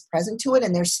and he's present to it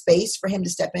and there's space for him to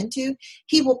step into,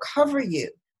 he will cover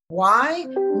you. Why?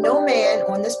 No man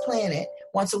on this planet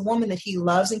wants a woman that he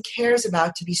loves and cares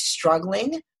about to be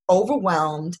struggling,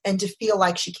 overwhelmed, and to feel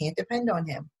like she can't depend on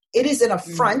him. It is an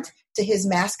affront to his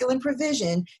masculine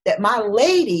provision that my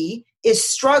lady is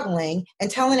struggling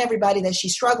and telling everybody that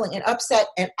she's struggling and upset,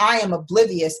 and I am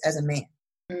oblivious as a man.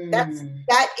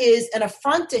 That is an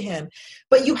affront to him.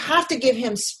 But you have to give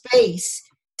him space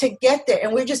to get there.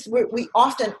 And we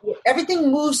often,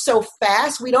 everything moves so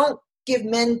fast, we don't give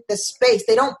men the space.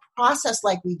 They don't process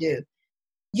like we do.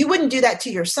 You wouldn't do that to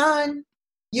your son.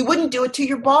 You wouldn't do it to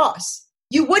your boss.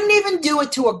 You wouldn't even do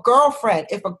it to a girlfriend.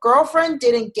 If a girlfriend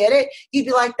didn't get it, you'd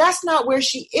be like, that's not where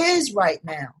she is right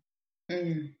now.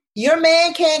 Your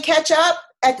man can't catch up.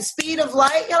 at the speed of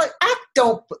light. You're like, I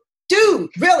don't, dude,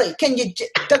 really, can you,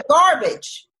 the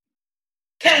garbage,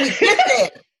 can we get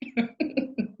there?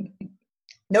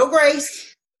 No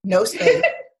grace, no space,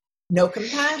 no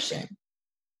compassion.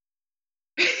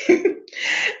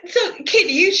 So can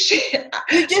you share?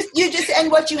 You just,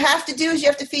 and what you have to do is you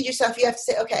have to feed yourself. You have to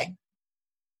say, okay,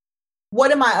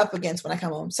 what am I up against when I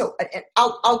come home? So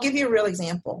I'll give you a real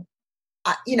example.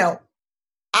 I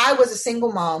was a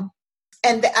single mom,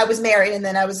 and I was married, and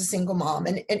then I was a single mom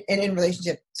and in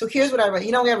relationship. So here's what I read.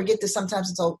 You don't ever get this sometimes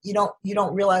until you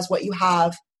don't realize what you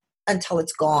have until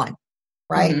it's gone.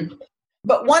 Right. Mm-hmm.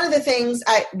 But one of the things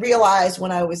I realized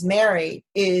when I was married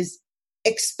is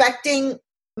expecting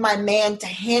my man to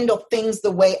handle things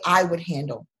the way I would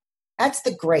handle. That's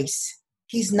the grace.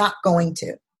 He's not going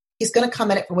to. He's going to come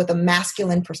at it with a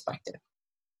masculine perspective.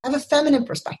 I have a feminine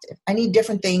perspective. I need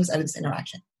different things out of this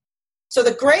interaction. So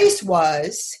the grace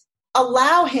was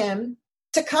allow him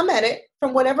to come at it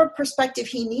from whatever perspective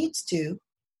he needs to,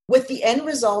 with the end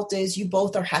result is you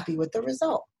both are happy with the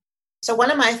result. So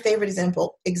one of my favorite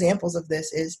examples of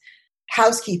this is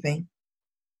housekeeping.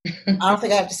 I don't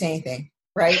think I have to say anything,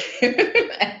 right?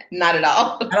 Not at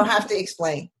all. I don't have to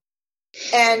explain.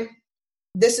 And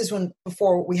this is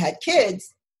before we had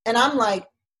kids. And I'm like,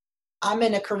 I'm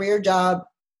in a career job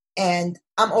and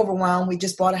I'm overwhelmed. We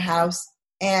just bought a house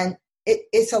and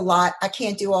it's a lot. I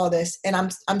can't do all this. And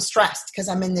I'm stressed because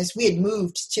I'm in this. We had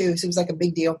moved too. So it was like a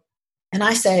big deal. And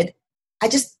I said, I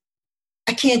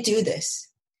can't do this.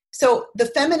 So the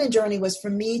feminine journey was for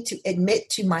me to admit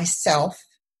to myself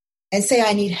and say,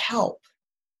 I need help.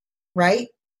 Right?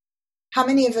 How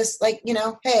many of us hey,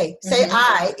 say mm-hmm.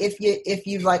 I, if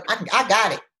you like, I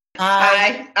got it.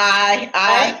 I.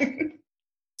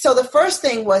 So the first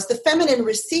thing was the feminine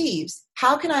receives.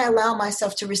 How can I allow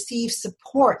myself to receive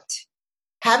support?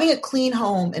 Having a clean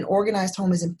home, an organized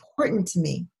home is important to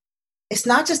me. It's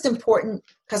not just important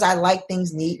because I like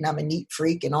things neat and I'm a neat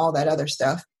freak and all that other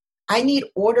stuff. I need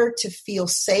order to feel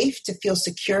safe, to feel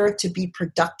secure, to be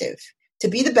productive, to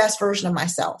be the best version of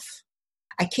myself.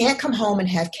 I can't come home and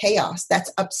have chaos.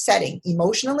 That's upsetting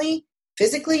emotionally,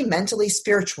 physically, mentally,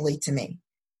 spiritually to me.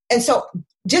 And so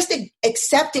just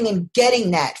accepting and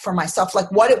getting that for myself,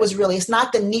 like what it was really, it's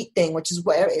not the neat thing, which is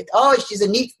where, she's a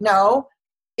neat, no,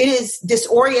 it is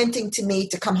disorienting to me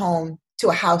to come home to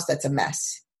a house that's a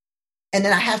mess. And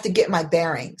then I have to get my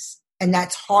bearings. And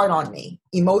that's hard on me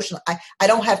emotionally. I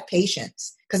don't have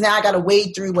patience because now I got to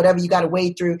wade through whatever you got to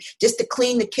wade through just to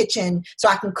clean the kitchen so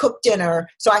I can cook dinner,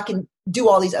 so I can do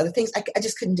all these other things. I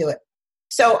just couldn't do it.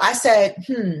 So I said,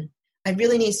 I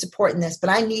really need support in this,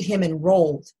 but I need him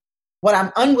enrolled. What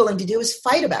I'm unwilling to do is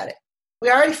fight about it.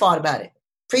 We already fought about it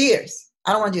for years.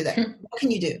 I don't want to do that. What can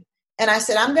you do? And I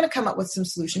said, I'm going to come up with some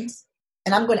solutions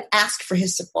and I'm going to ask for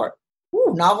his support.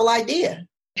 Ooh, novel idea.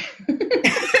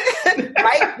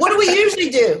 Right? What do we usually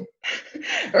do?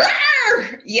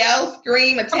 Yell,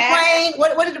 scream, attack. Complain.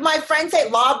 What did my friend say?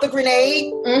 Lob the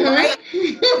grenade. Mm-hmm. Right?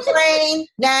 Complain,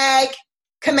 nag,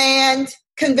 command,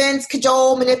 convince,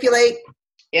 cajole, manipulate.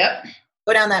 Yep.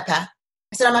 Go down that path.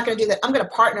 I said, I'm not going to do that. I'm going to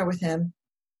partner with him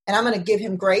and I'm going to give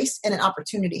him grace and an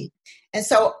opportunity. And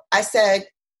so I said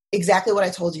exactly what I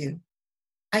told you.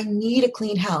 I need a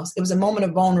clean house. It was a moment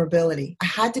of vulnerability. I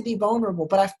had to be vulnerable,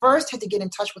 but I first had to get in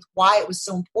touch with why it was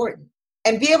so important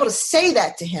and be able to say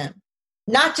that to him.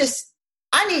 Not just,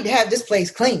 I need to have this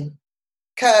place clean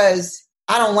because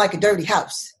I don't like a dirty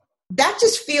house. That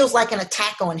just feels like an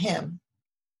attack on him.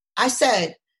 I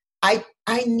said, I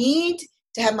need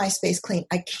to have my space clean.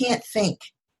 I can't think.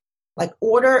 Like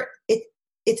order,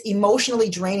 it's emotionally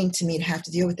draining to me to have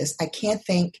to deal with this. I can't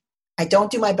think. I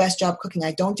don't do my best job cooking.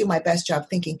 I don't do my best job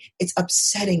thinking. It's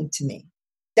upsetting to me.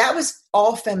 That was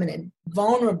all feminine.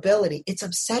 Vulnerability. It's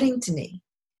upsetting to me.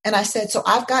 And I said, so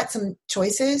I've got some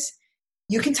choices.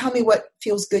 You can tell me what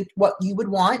feels good, what you would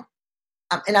want.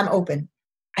 And I'm open.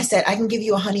 I said, I can give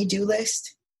you a honey-do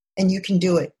list and you can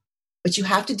do it. But you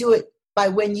have to do it by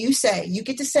when you say. You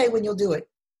get to say when you'll do it.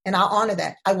 And I'll honor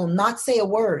that. I will not say a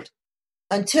word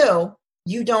until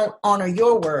you don't honor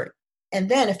your word. And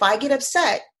then if I get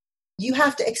upset, you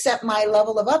have to accept my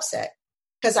level of upset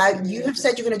because you have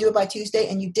said you're going to do it by Tuesday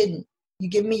and you didn't. You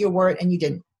give me your word and you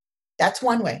didn't. That's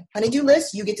one way. Honey-do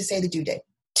list, you get to say the due date.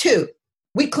 2,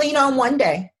 we clean on one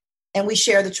day and we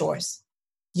share the chores.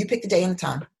 You pick the day and the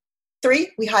time.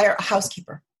 3, we hire a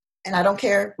housekeeper and I don't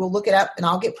care. We'll look it up and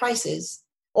I'll get prices.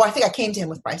 Or I think I came to him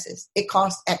with prices. It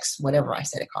costs X, whatever I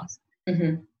said it cost.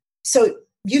 Mm-hmm. So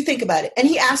you think about it. And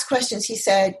he asked questions. He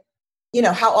said,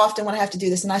 how often would I have to do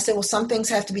this? And I said, well, some things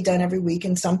have to be done every week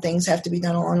and some things have to be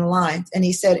done along the lines. And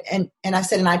he said, and I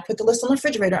said, and I put the list on the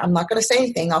refrigerator. I'm not going to say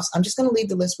anything else. I'm just going to leave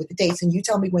the list with the dates and you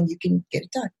tell me when you can get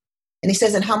it done. And he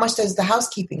says, and how much does the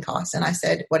housekeeping cost? And I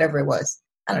said, whatever it was.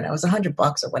 I don't know. It was $100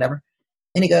 or whatever.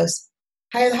 And he goes,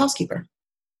 hire the housekeeper.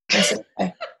 And I said,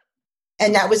 okay.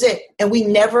 And that was it. And we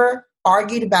never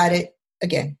argued about it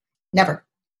again. Never.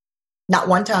 Not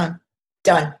one time.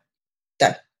 Done.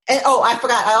 And I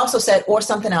forgot. I also said, or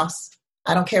something else.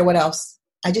 I don't care what else.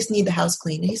 I just need the house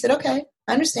clean. And he said, okay,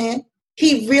 I understand.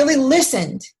 He really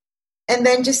listened and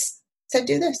then just said,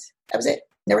 do this. That was it.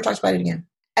 Never talked about it again.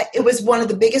 It was one of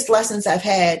the biggest lessons I've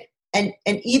had. And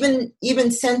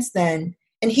even since then,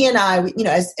 and he and I,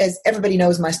 as everybody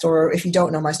knows my story, or if you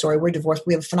don't know my story, we're divorced.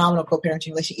 We have a phenomenal co-parenting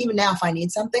relationship. Even now, if I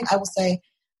need something, I will say,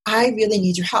 I really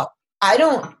need your help. I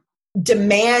don't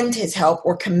demand his help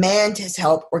or command his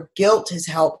help or guilt his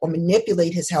help or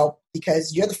manipulate his help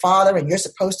because you're the father and you're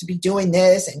supposed to be doing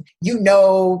this. And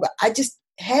I just,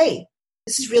 hey,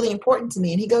 this is really important to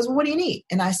me. And he goes, well, what do you need?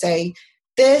 And I say,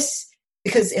 this,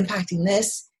 because it's impacting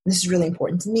this. And this is really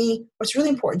important to me. Or it's really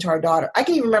important to our daughter. I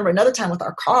can even remember another time with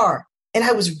our car. And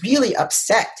I was really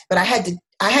upset, but I had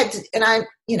to, and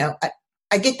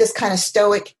I get this kind of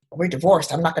stoic, we're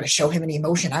divorced. I'm not going to show him any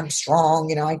emotion. I'm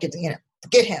strong. I get to,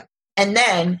 forget him. And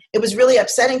then it was really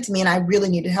upsetting to me and I really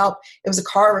needed help. It was a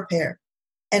car repair.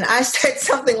 And I said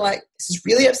something like, this is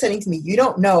really upsetting to me. You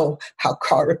don't know how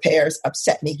car repairs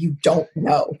upset me. You don't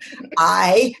know.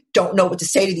 I don't know what to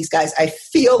say to these guys. I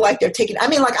feel like they're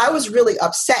I was really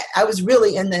upset.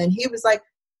 And then he was like,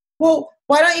 well,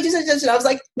 why don't you do such? I was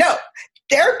like, no,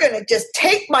 they're going to just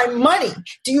take my money.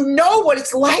 Do you know what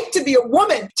it's like to be a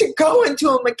woman, to go into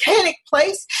a mechanic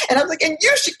place? And I was like, and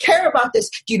you should care about this.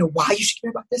 Do you know why you should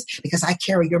care about this? Because I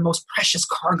carry your most precious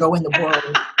cargo in the world.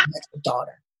 And that's your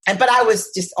daughter. But I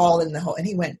was just all in the hole. And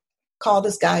he went, call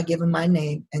this guy, give him my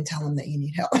name, and tell him that you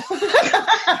need help.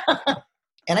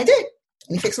 And I did.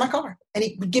 And he fixed my car. And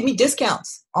he would give me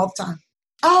discounts all the time.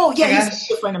 Oh, yeah, he's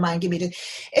a good friend of mine. Give me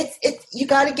this. You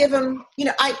got to give him,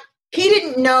 he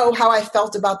didn't know how I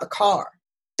felt about the car.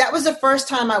 That was the first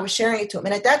time I was sharing it to him.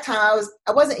 And at that time,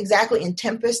 I wasn't exactly in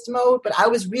tempest mode, but I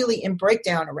was really in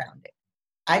breakdown around it.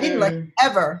 I didn't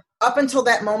ever, up until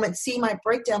that moment, see my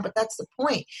breakdown. But that's the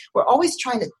point. We're always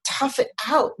trying to tough it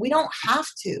out. We don't have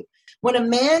to. When a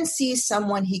man sees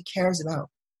someone he cares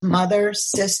about, mother,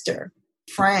 sister,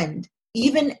 friend,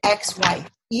 even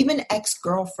ex-wife, even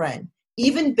ex-girlfriend,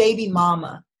 even baby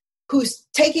mama, who's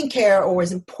taking care or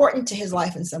is important to his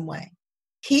life in some way,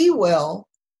 he will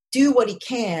do what he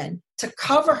can to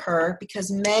cover her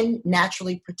because men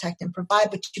naturally protect and provide,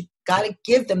 but you got to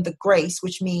give them the grace,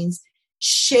 which means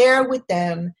share with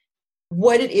them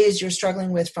what it is you're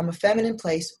struggling with from a feminine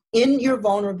place in your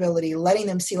vulnerability, letting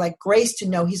them see like grace to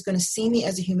know he's going to see me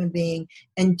as a human being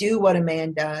and do what a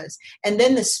man does. And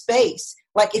then the space,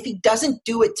 like if he doesn't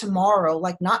do it tomorrow,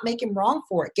 like not make him wrong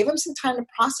for it. Give him some time to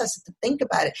process it, to think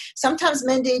about it. Sometimes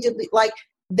men need to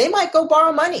they might go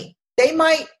borrow money. They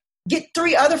might get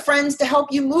 3 other friends to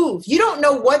help you move. You don't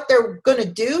know what they're going to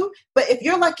do, but if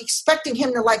you're expecting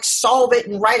him to solve it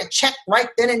and write a check right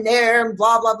then and there and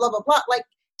blah, blah, blah, blah, blah,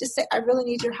 just say, I really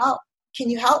need your help. Can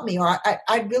you help me? Or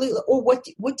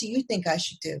what do you think I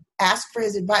should do? Ask for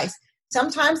his advice.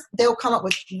 Sometimes they'll come up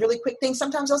with really quick things.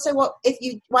 Sometimes they'll say, well,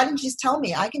 why didn't you just tell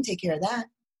me? I can take care of that.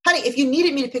 Honey, if you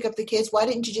needed me to pick up the kids, why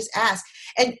didn't you just ask?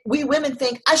 And we women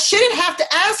think, I shouldn't have to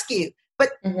ask you.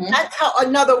 But that's how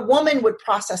another woman would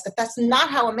process that. That's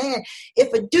not how a man.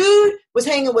 If a dude was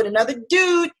hanging with another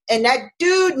dude and that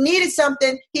dude needed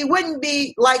something, he wouldn't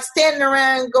be standing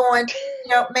around going,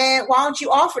 man, why don't you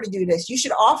offer to do this? You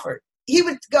should offer. He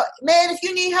would go, man, if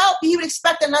you need help, he would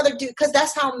expect another dude, because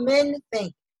that's how men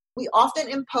think. We often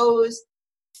impose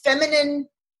feminine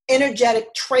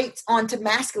energetic traits onto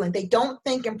masculine. They don't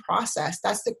think and process.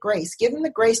 That's the grace. Give them the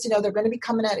grace to know they're going to be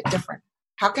coming at it different.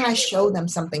 How can I show them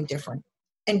something different?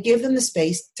 And give them the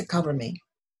space to cover me.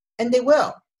 And they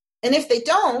will. And if they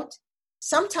don't,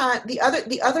 sometimes the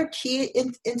other key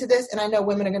into this, and I know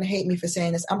women are going to hate me for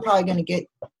saying this, I'm probably going to get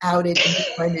outed and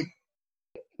defended.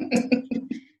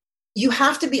 You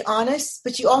have to be honest,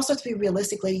 but you also have to be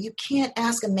realistic, lady. You can't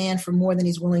ask a man for more than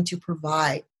he's willing to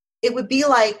provide. It would be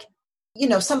like,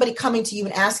 somebody coming to you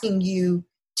and asking you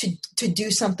to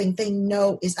do something they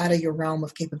know is out of your realm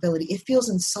of capability. It feels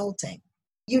insulting.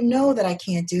 You know that I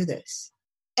can't do this.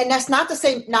 And that's not to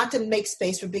say not to make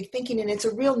space for big thinking. And it's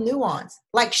a real nuance.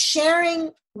 Like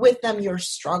sharing with them your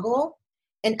struggle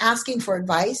and asking for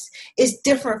advice is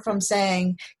different from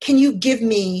saying, can you give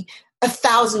me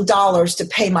 $1,000 to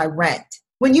pay my rent?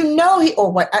 when you know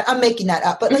I'm making that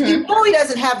up, but like, you know, he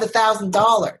doesn't have the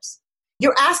 $1,000.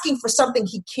 You're asking for something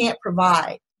he can't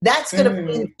provide. That's going to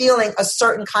be feeling a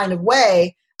certain kind of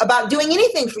way about doing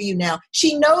anything for you now.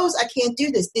 She knows I can't do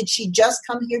this. Did she just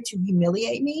come here to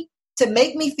humiliate me? To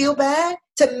make me feel bad?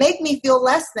 To make me feel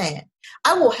less than?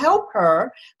 I will help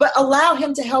her, but allow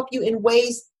him to help you in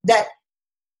ways that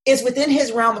is within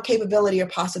his realm of capability or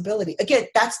possibility. Again,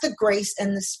 that's the grace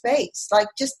and the space. Like,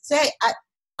 just say,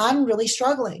 I'm really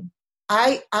struggling.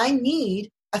 I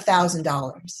need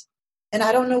 $1,000 and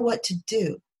I don't know what to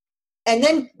do. And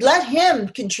then let him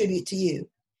contribute to you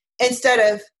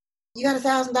instead of, you got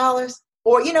 $1,000,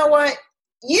 or you know what?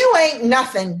 You ain't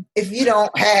nothing if you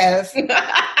don't have,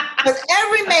 because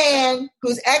every man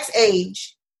who's X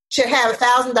age should have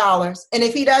 $1,000. And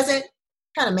if he doesn't,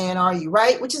 what kind of man are you,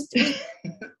 right? Which is,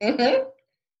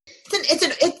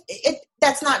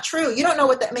 that's not true. You don't know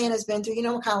what that man has been through. You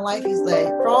know what kind of life he's led.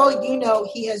 For all you know,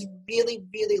 he has really,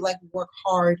 really like worked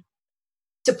hard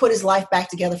to put his life back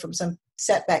together from some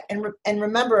setback. And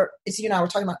remember, as you and I were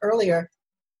talking about earlier,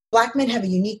 Black men have a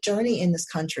unique journey in this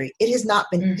country. It has not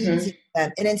been easy for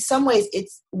them. And in some ways,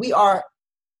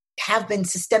 have been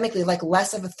systemically like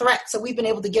less of a threat. So we've been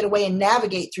able to get away and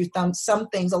navigate through some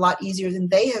things a lot easier than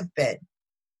they have been.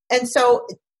 And so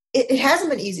it hasn't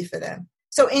been easy for them.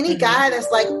 So any guy that's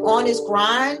like on his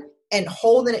grind and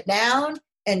holding it down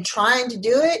and trying to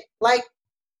do it, like,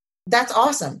 that's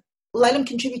awesome. Let him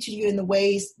contribute to you in the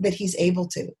ways that he's able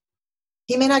to.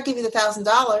 He may not give you the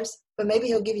 $1,000, but maybe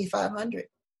he'll give you $500,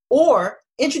 or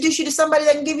introduce you to somebody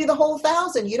that can give you the whole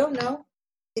 $1,000. You don't know.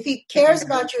 If he cares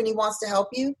about you and he wants to help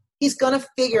you, he's going to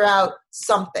figure out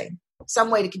something,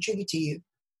 some way to contribute to you,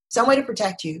 some way to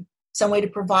protect you, some way to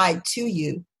provide to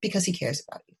you because he cares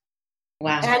about you.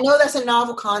 Wow. And I know that's a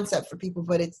novel concept for people,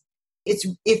 but it's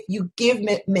if you give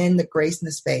men the grace and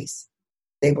the space,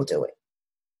 they will do it.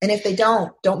 And if they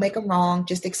don't make them wrong.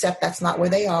 Just accept that's not where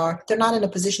they are. They're not in a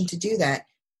position to do that.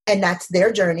 And that's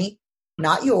their journey,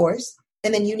 not yours.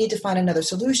 And then you need to find another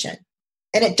solution.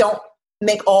 And it don't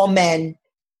make all men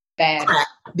bad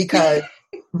because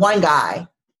one guy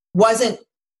wasn't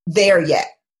there yet.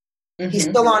 He's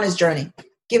still on his journey.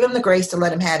 Give him the grace to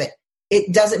let him have it.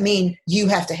 It doesn't mean you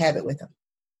have to have it with him.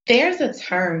 There's a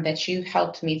term that you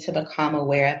helped me to become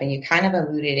aware of, and you kind of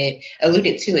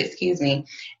alluded to,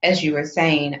 as you were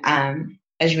saying,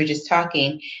 as you were just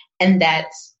talking, and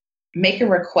that's make a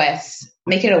request,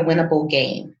 make it a winnable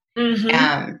game.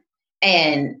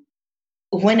 And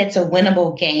when it's a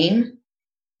winnable game,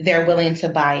 they're willing to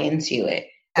buy into it.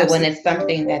 But when it's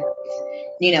something that's,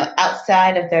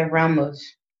 outside of their realm of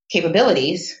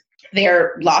capabilities, they've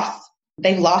lost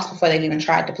before they've even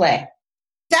tried to play.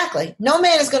 Exactly. No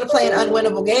man is going to play an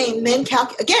unwinnable game.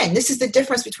 Again, this is the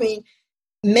difference between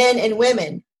men and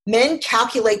women. Men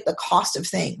calculate the cost of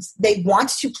things. They want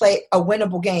to play a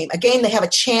winnable game, a game they have a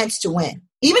chance to win.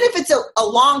 Even if it's a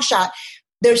long shot,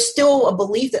 there's still a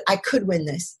belief that I could win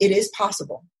this. It is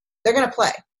possible. They're going to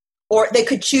play, or they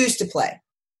could choose to play.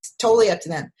 It's totally up to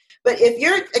them. But if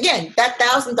you're, again, that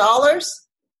 $1,000,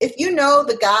 if you know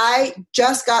the guy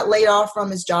just got laid off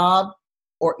from his job,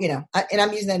 or, and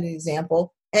I'm using that as an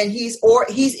example, and he's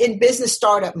in business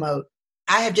startup mode.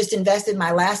 I have just invested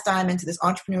my last dime into this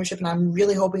entrepreneurship and I'm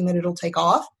really hoping that it'll take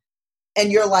off.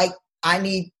 And you're like, I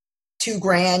need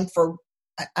 $2,000 for,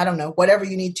 I don't know, whatever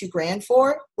you need $2,000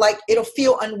 for. Like, it'll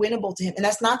feel unwinnable to him. And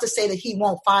that's not to say that he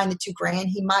won't find the $2,000.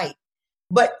 He might,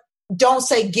 but don't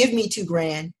say, give me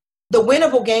 $2,000. The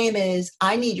winnable game is,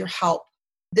 I need your help.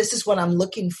 This is what I'm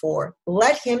looking for.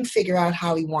 Let him figure out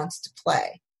how he wants to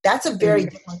play. That's a very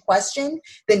different question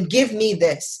than give me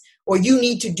this, or you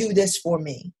need to do this for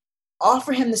me.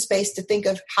 Offer him the space to think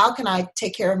of, how can I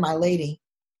take care of my lady,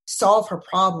 solve her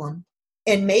problem,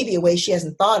 in maybe a way she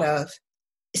hasn't thought of,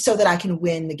 so that I can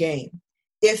win the game.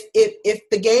 If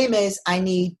the game is, I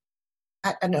need,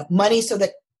 I don't know, money so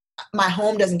that my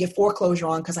home doesn't get foreclosure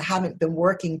on because I haven't been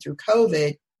working through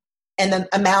COVID, and the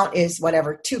amount is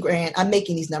whatever, $2,000. I'm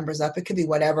making these numbers up. It could be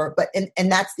whatever, but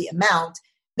and that's the amount.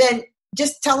 Then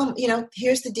just tell them,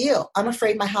 here's the deal. I'm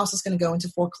afraid my house is going to go into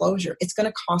foreclosure. It's going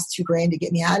to cost $2,000 to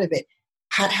get me out of it.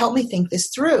 Help me think this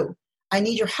through. I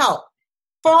need your help.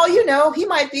 For all you know, he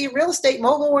might be a real estate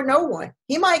mogul or no one.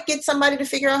 He might get somebody to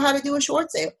figure out how to do a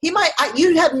short sale. You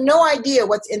have no idea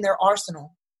what's in their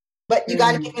arsenal, but you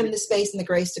got to give him the space and the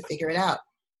grace to figure it out.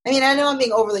 I mean, I know I'm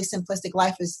being overly simplistic.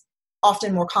 Life is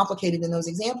often more complicated than those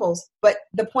examples, but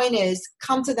the point is,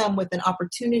 come to them with an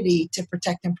opportunity to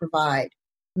protect and provide.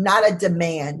 Not a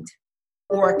demand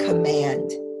or a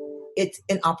command. It's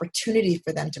an opportunity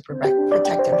for them to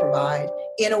protect and provide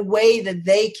in a way that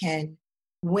they can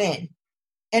win,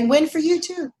 and win for you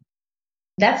too.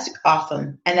 That's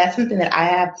awesome. And that's something that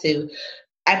I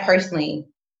personally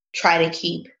try to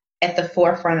keep at the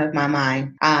forefront of my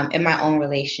mind in my own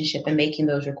relationship and making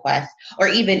those requests, or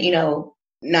even,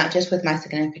 not just with my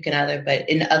significant other, but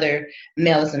in other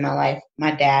males in my life,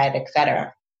 my dad,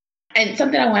 etc. And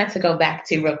something I wanted to go back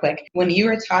to real quick, when you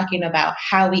were talking about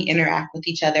how we interact with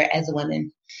each other as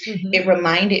women, it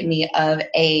reminded me of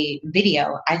a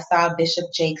video I saw Bishop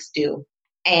Jakes do,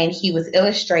 and he was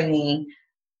illustrating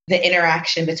the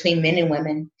interaction between men and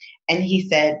women. And he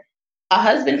said, a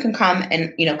husband can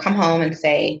come home and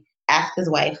say, ask his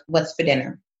wife, what's for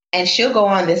dinner? And she'll go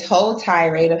on this whole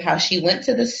tirade of how she went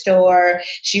to the store,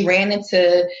 she ran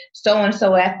into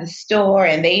so-and-so at the store,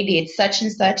 and they did such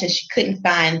and such, and she couldn't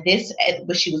find this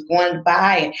what she was going to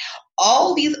buy, and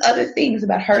all these other things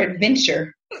about her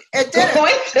adventure going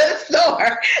to the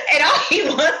store. And all he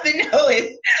wants to know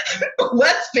is,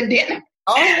 what's for dinner?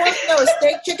 All he wants to know is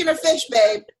steak, chicken, or fish,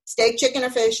 babe. Steak, chicken, or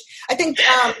fish. I think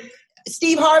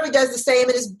Steve Harvey does the same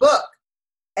in his book.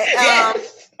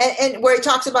 Yes. And where he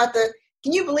talks about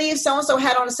can you believe so-and-so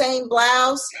had on the same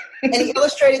blouse? And he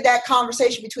illustrated that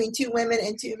conversation between two women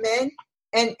and two men.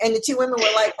 And the two women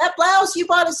were like, that blouse you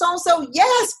bought at so-and-so?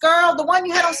 Yes, girl. The one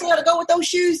you had on sale to go with those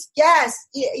shoes? Yes.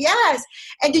 Yes.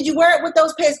 And did you wear it with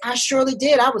those pants? I surely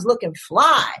did. I was looking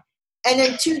fly. And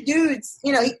then two dudes,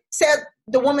 he said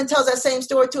the woman tells that same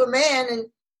story to a man. And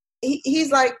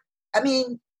he's like, I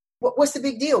mean, what's the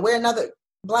big deal? Wear another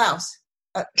blouse.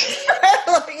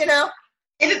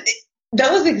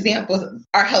 Those examples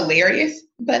are hilarious,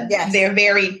 but yes. They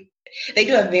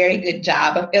do a very good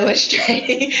job of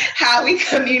illustrating how we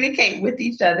communicate with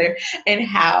each other, and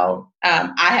how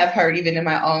I have heard even in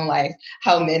my own life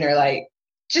how men are like,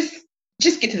 just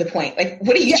get to the point. Like,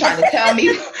 what are you trying to tell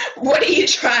me? What are you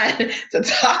trying to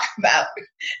talk about?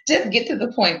 Just get to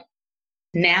the point.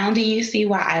 Now, do you see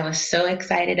why I was so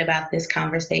excited about this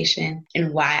conversation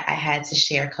and why I had to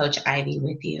share Coach Ivy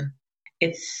with you?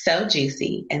 It's so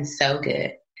juicy and so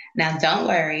good. Now, don't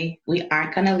worry. We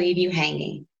aren't going to leave you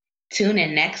hanging. Tune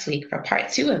in next week for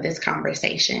part 2 of this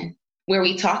conversation, where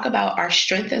we talk about our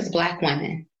strength as Black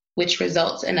women, which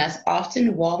results in us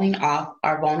often walling off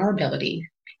our vulnerability,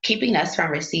 keeping us from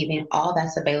receiving all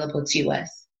that's available to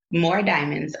us. More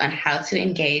diamonds on how to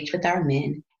engage with our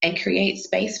men and create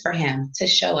space for him to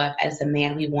show up as the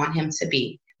man we want him to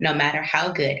be, no matter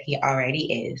how good he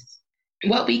already is.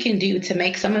 What we can do to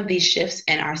make some of these shifts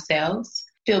in ourselves,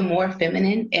 feel more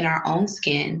feminine in our own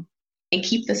skin, and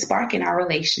keep the spark in our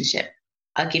relationship.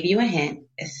 I'll give you a hint.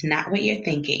 It's not what you're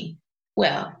thinking.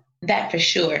 Well, that for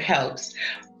sure helps.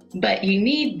 But you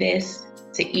need this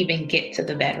to even get to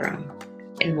the bedroom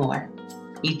and more.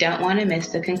 You don't want to miss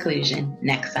the conclusion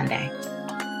next Sunday.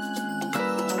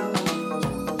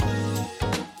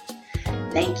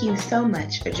 Thank you so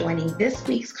much for joining this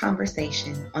week's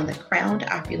conversation on the Crowned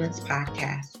Opulence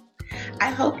podcast.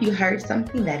 I hope you heard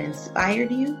something that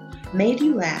inspired you, made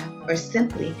you laugh, or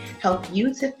simply helped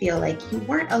you to feel like you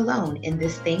weren't alone in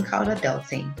this thing called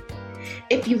adulting.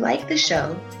 If you like the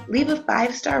show, leave a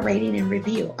 5-star rating and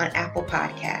review on Apple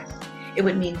Podcasts. It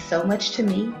would mean so much to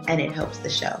me, and it helps the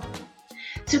show.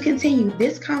 To continue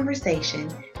this conversation,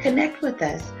 connect with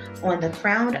us on the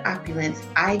Crowned Opulence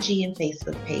IG and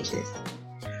Facebook pages.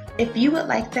 If you would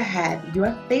like to have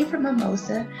your favorite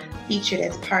mimosa featured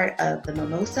as part of the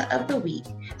Mimosa of the Week,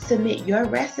 submit your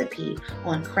recipe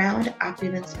on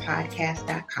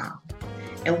crownedopulencepodcast.com.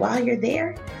 And while you're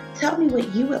there, tell me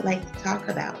what you would like to talk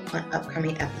about on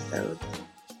upcoming episodes.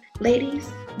 Ladies,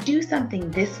 do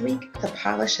something this week to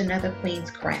polish another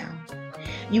queen's crown.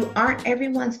 You aren't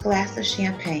everyone's glass of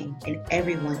champagne, and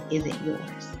everyone isn't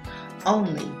yours.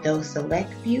 Only those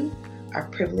select few are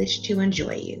privileged to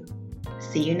enjoy you.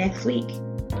 See you next week.